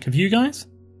don't think. Have you guys?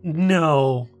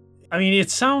 No. I mean, it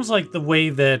sounds like the way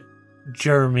that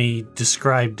Jeremy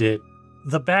described it,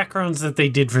 the backgrounds that they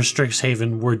did for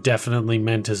Strixhaven were definitely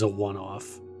meant as a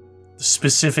one-off.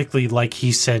 Specifically, like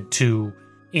he said, to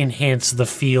enhance the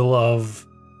feel of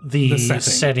the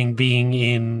setting being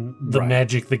in the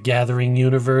Magic the Gathering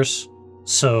universe.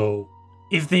 So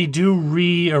if they do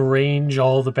rearrange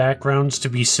all the backgrounds to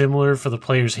be similar for the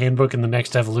player's handbook in the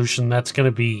next evolution, that's going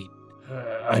to be,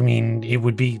 it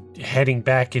would be heading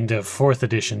back into 4th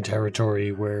edition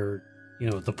territory where,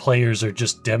 the players are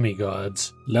just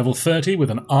demigods. Level 30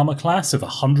 with an armor class of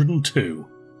 102.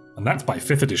 And that's by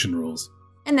 5th edition rules.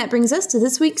 And that brings us to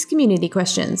this week's community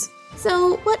questions.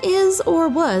 So, what is or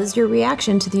was your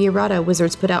reaction to the errata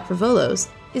Wizards put out for Volos?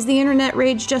 Is the internet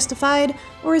rage justified,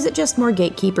 or is it just more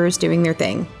gatekeepers doing their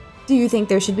thing? Do you think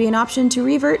there should be an option to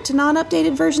revert to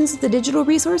non-updated versions of the digital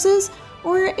resources?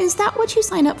 Or is that what you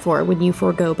sign up for when you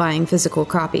forego buying physical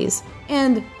copies?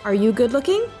 And are you good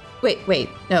looking? Wait,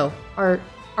 no.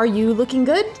 Are you looking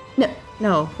good?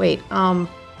 No, wait,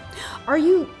 are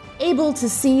you able to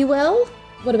see well?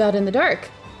 What about in the dark?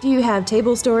 Do you have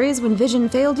table stories when vision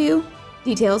failed you?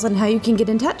 Details on how you can get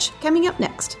in touch coming up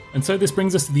next. And so this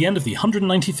brings us to the end of the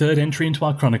 193rd entry into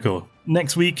our chronicle.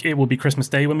 Next week, it will be Christmas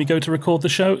Day when we go to record the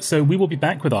show, so we will be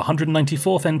back with our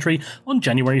 194th entry on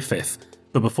January 5th.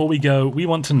 But before we go, we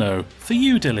want to know, for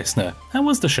you, dear listener, how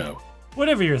was the show?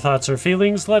 Whatever your thoughts or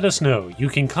feelings, let us know. You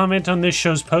can comment on this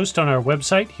show's post on our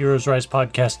website,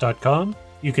 heroesrisepodcast.com.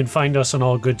 You can find us on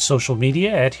all good social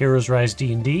media at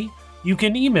heroesrised&d. You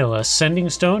can email us,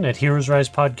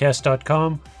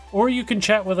 sendingstone@heroesrisepodcast.com, or you can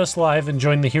chat with us live and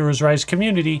join the Heroes Rise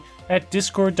community at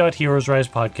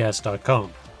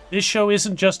discord.heroesrisepodcast.com. This show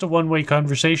isn't just a one-way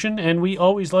conversation, and we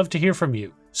always love to hear from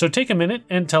you. So take a minute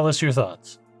and tell us your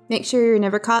thoughts. Make sure you're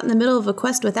never caught in the middle of a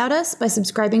quest without us by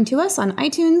subscribing to us on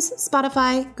iTunes,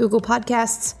 Spotify, Google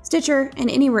Podcasts, Stitcher, and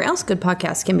anywhere else good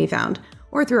podcasts can be found,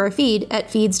 or through our feed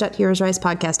at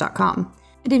feeds.heroesrisepodcast.com.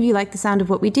 And if you like the sound of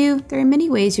what we do, there are many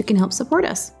ways you can help support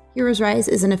us. Heroes Rise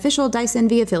is an official Dice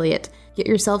Envy affiliate. Get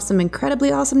yourself some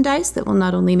incredibly awesome dice that will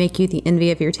not only make you the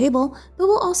envy of your table, but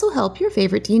will also help your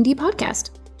favorite D&D podcast.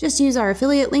 Just use our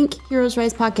affiliate link,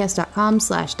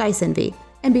 heroesrisepodcast.com/diceenvy.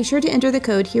 And be sure to enter the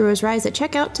code HeroesRise at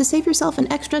checkout to save yourself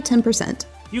an extra 10%.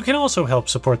 You can also help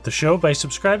support the show by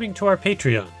subscribing to our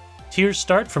Patreon. Tiers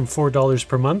start from $4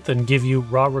 per month and give you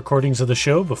raw recordings of the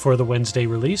show before the Wednesday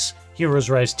release, Heroes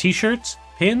Rise t-shirts,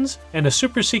 pins, and a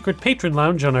super secret patron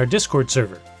lounge on our Discord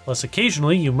server. Plus,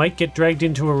 occasionally you might get dragged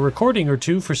into a recording or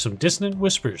two for some dissonant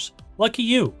whispers. Lucky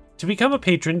you! To become a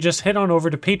patron, just head on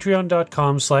over to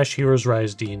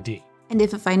patreon.com/heroesrised&d. And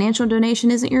if a financial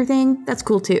donation isn't your thing, that's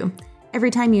cool too. Every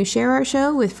time you share our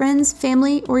show with friends,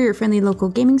 family, or your friendly local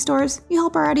gaming stores, you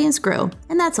help our audience grow,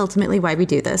 and that's ultimately why we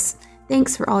do this.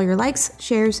 Thanks for all your likes,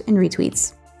 shares, and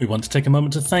retweets. We want to take a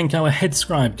moment to thank our head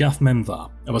scribe Gaff Memvar,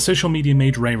 our social media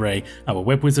mage Ray Ray, our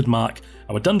web wizard Mark,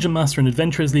 our Dungeon Master and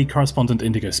Adventurers League correspondent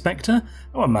Indigo Spectre,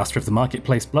 our Master of the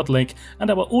Marketplace Bloodlake, and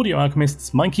our audio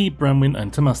alchemists Mikey, Branwyn,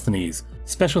 and Demosthenes.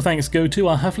 Special thanks go to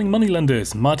our Halfling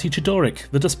moneylenders Marty Chidoric,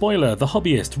 The Despoiler, The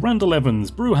Hobbyist, Randall Evans,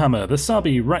 Brewhammer, The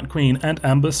Sabi, Rat Queen, and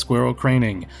Amber Squirrel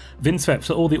Craning. Vinsvept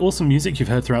for all the awesome music you've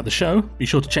heard throughout the show. Be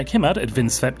sure to check him out at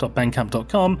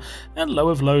vinsvept.bandcamp.com, and Low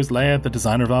of Lowe's Lair, the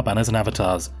designer of our banners and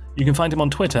avatars. You can find him on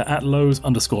Twitter at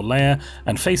Lowe's_Lair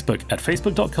and Facebook at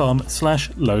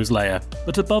facebook.com/Lowe'sLair.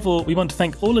 But above all, we want to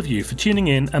thank all of you for tuning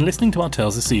in and listening to our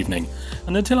tales this evening.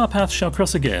 And until our paths shall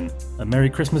cross again, a Merry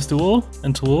Christmas to all,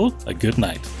 and to all, a good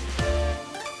night.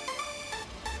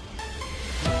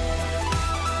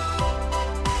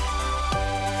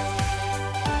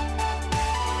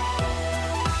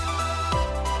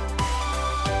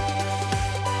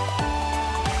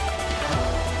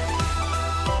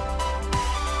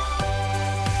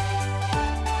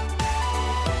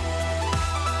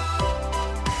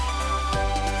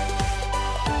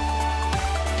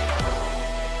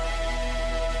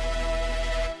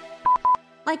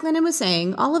 Like Lennon was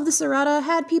saying, all of the errata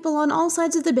had people on all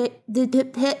sides of the pit.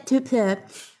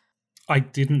 I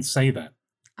didn't say that.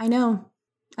 I know.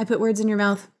 I put words in your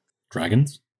mouth.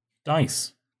 Dragons?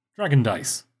 Dice. Dragon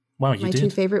dice. Wow, you My did. two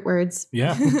favorite words.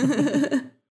 Yeah.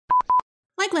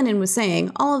 Like Lennon was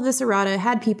saying, all of this errata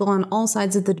had people on all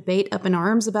sides of the debate up in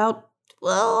arms about,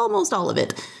 well, almost all of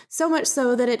it. So much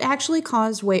so that it actually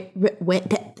caused Way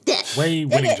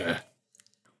Renninger.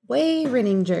 Way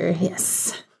Renninger,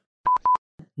 yes.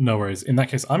 No worries. In that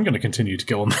case, I'm going to continue to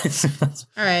go on this.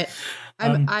 All right.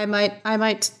 I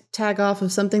might tag off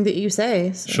of something that you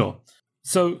say. So. Sure.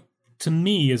 So, to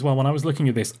me as well, when I was looking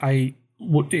at this, I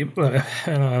would... beep,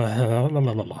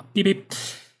 beep.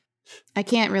 I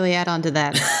can't really add on to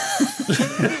that.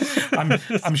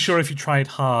 I'm sure if you tried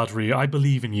hard, Rhea, I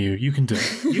believe in you. You can do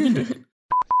it. You can do it.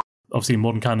 Obviously,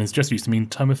 modern canon is just used to mean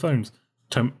tomophones.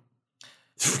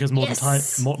 Because modern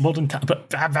Yes. modern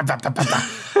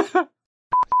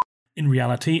In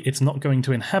reality, it's not going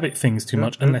to inhabit things too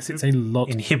much unless it's a lot...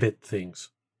 Inhibit things.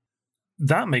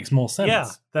 That makes more sense. Yeah,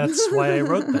 that's why I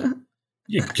wrote that.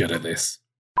 You're good at this.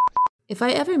 If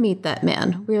I ever meet that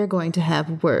man, we are going to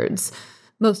have words.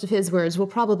 Most of his words will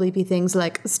probably be things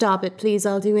like, stop it, please,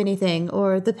 I'll do anything,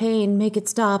 or the pain, make it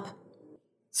stop.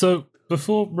 So,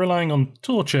 before relying on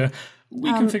torture,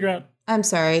 we can figure out... I'm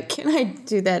sorry, can I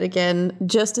do that again?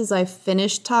 Just as I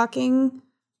finished talking,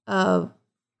 I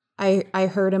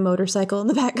heard a motorcycle in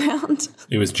the background.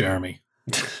 It was Jeremy.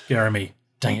 Jeremy,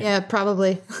 dang it. Yeah,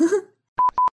 probably.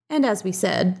 And as we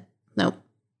said, though,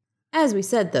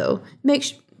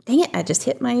 dang it, I just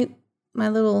hit my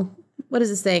little, what is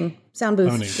this thing? Sound booth.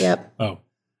 Pony. Yep. Oh.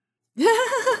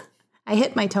 I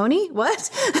hit my Tony? What?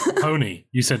 Pony.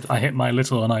 You said I hit my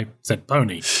little and I said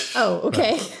pony. Oh,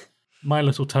 okay. My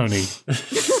little Tony.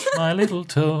 My little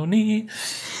Tony.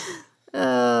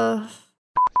 Them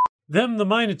the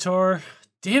Minotaur.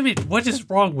 Damn it, what is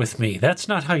wrong with me? That's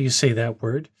not how you say that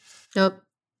word. Nope.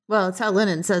 Well, it's how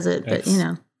Lennon says it, but,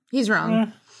 he's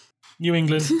wrong. New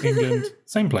England,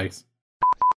 same place.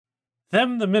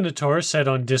 Them the Minotaur said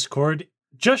on Discord,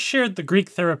 just shared the Greek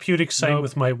Therapeutics site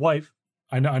with my wife.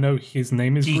 I know his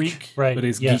name is Greek, right, but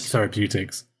it's Geek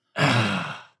Therapeutics.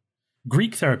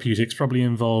 Greek Therapeutics probably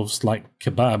involves, like,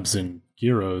 kebabs and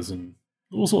gyros and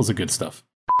all sorts of good stuff.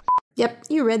 Yep,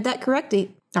 you read that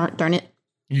correctly. Darn it.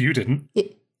 You didn't.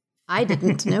 I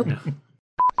didn't, nope.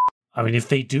 I mean, if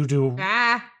they do...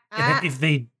 If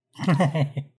they...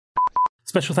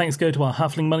 Special thanks go to our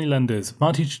halfling moneylenders,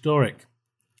 Marty Chidoric.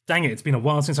 Dang it, it's been a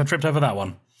while since I tripped over that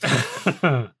one.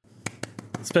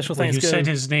 Special thanks you said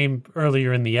his name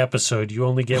earlier in the episode. You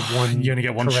only get one. You only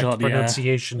get one shot.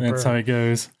 Pronunciation. Yeah. That's how it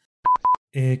goes.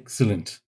 Excellent.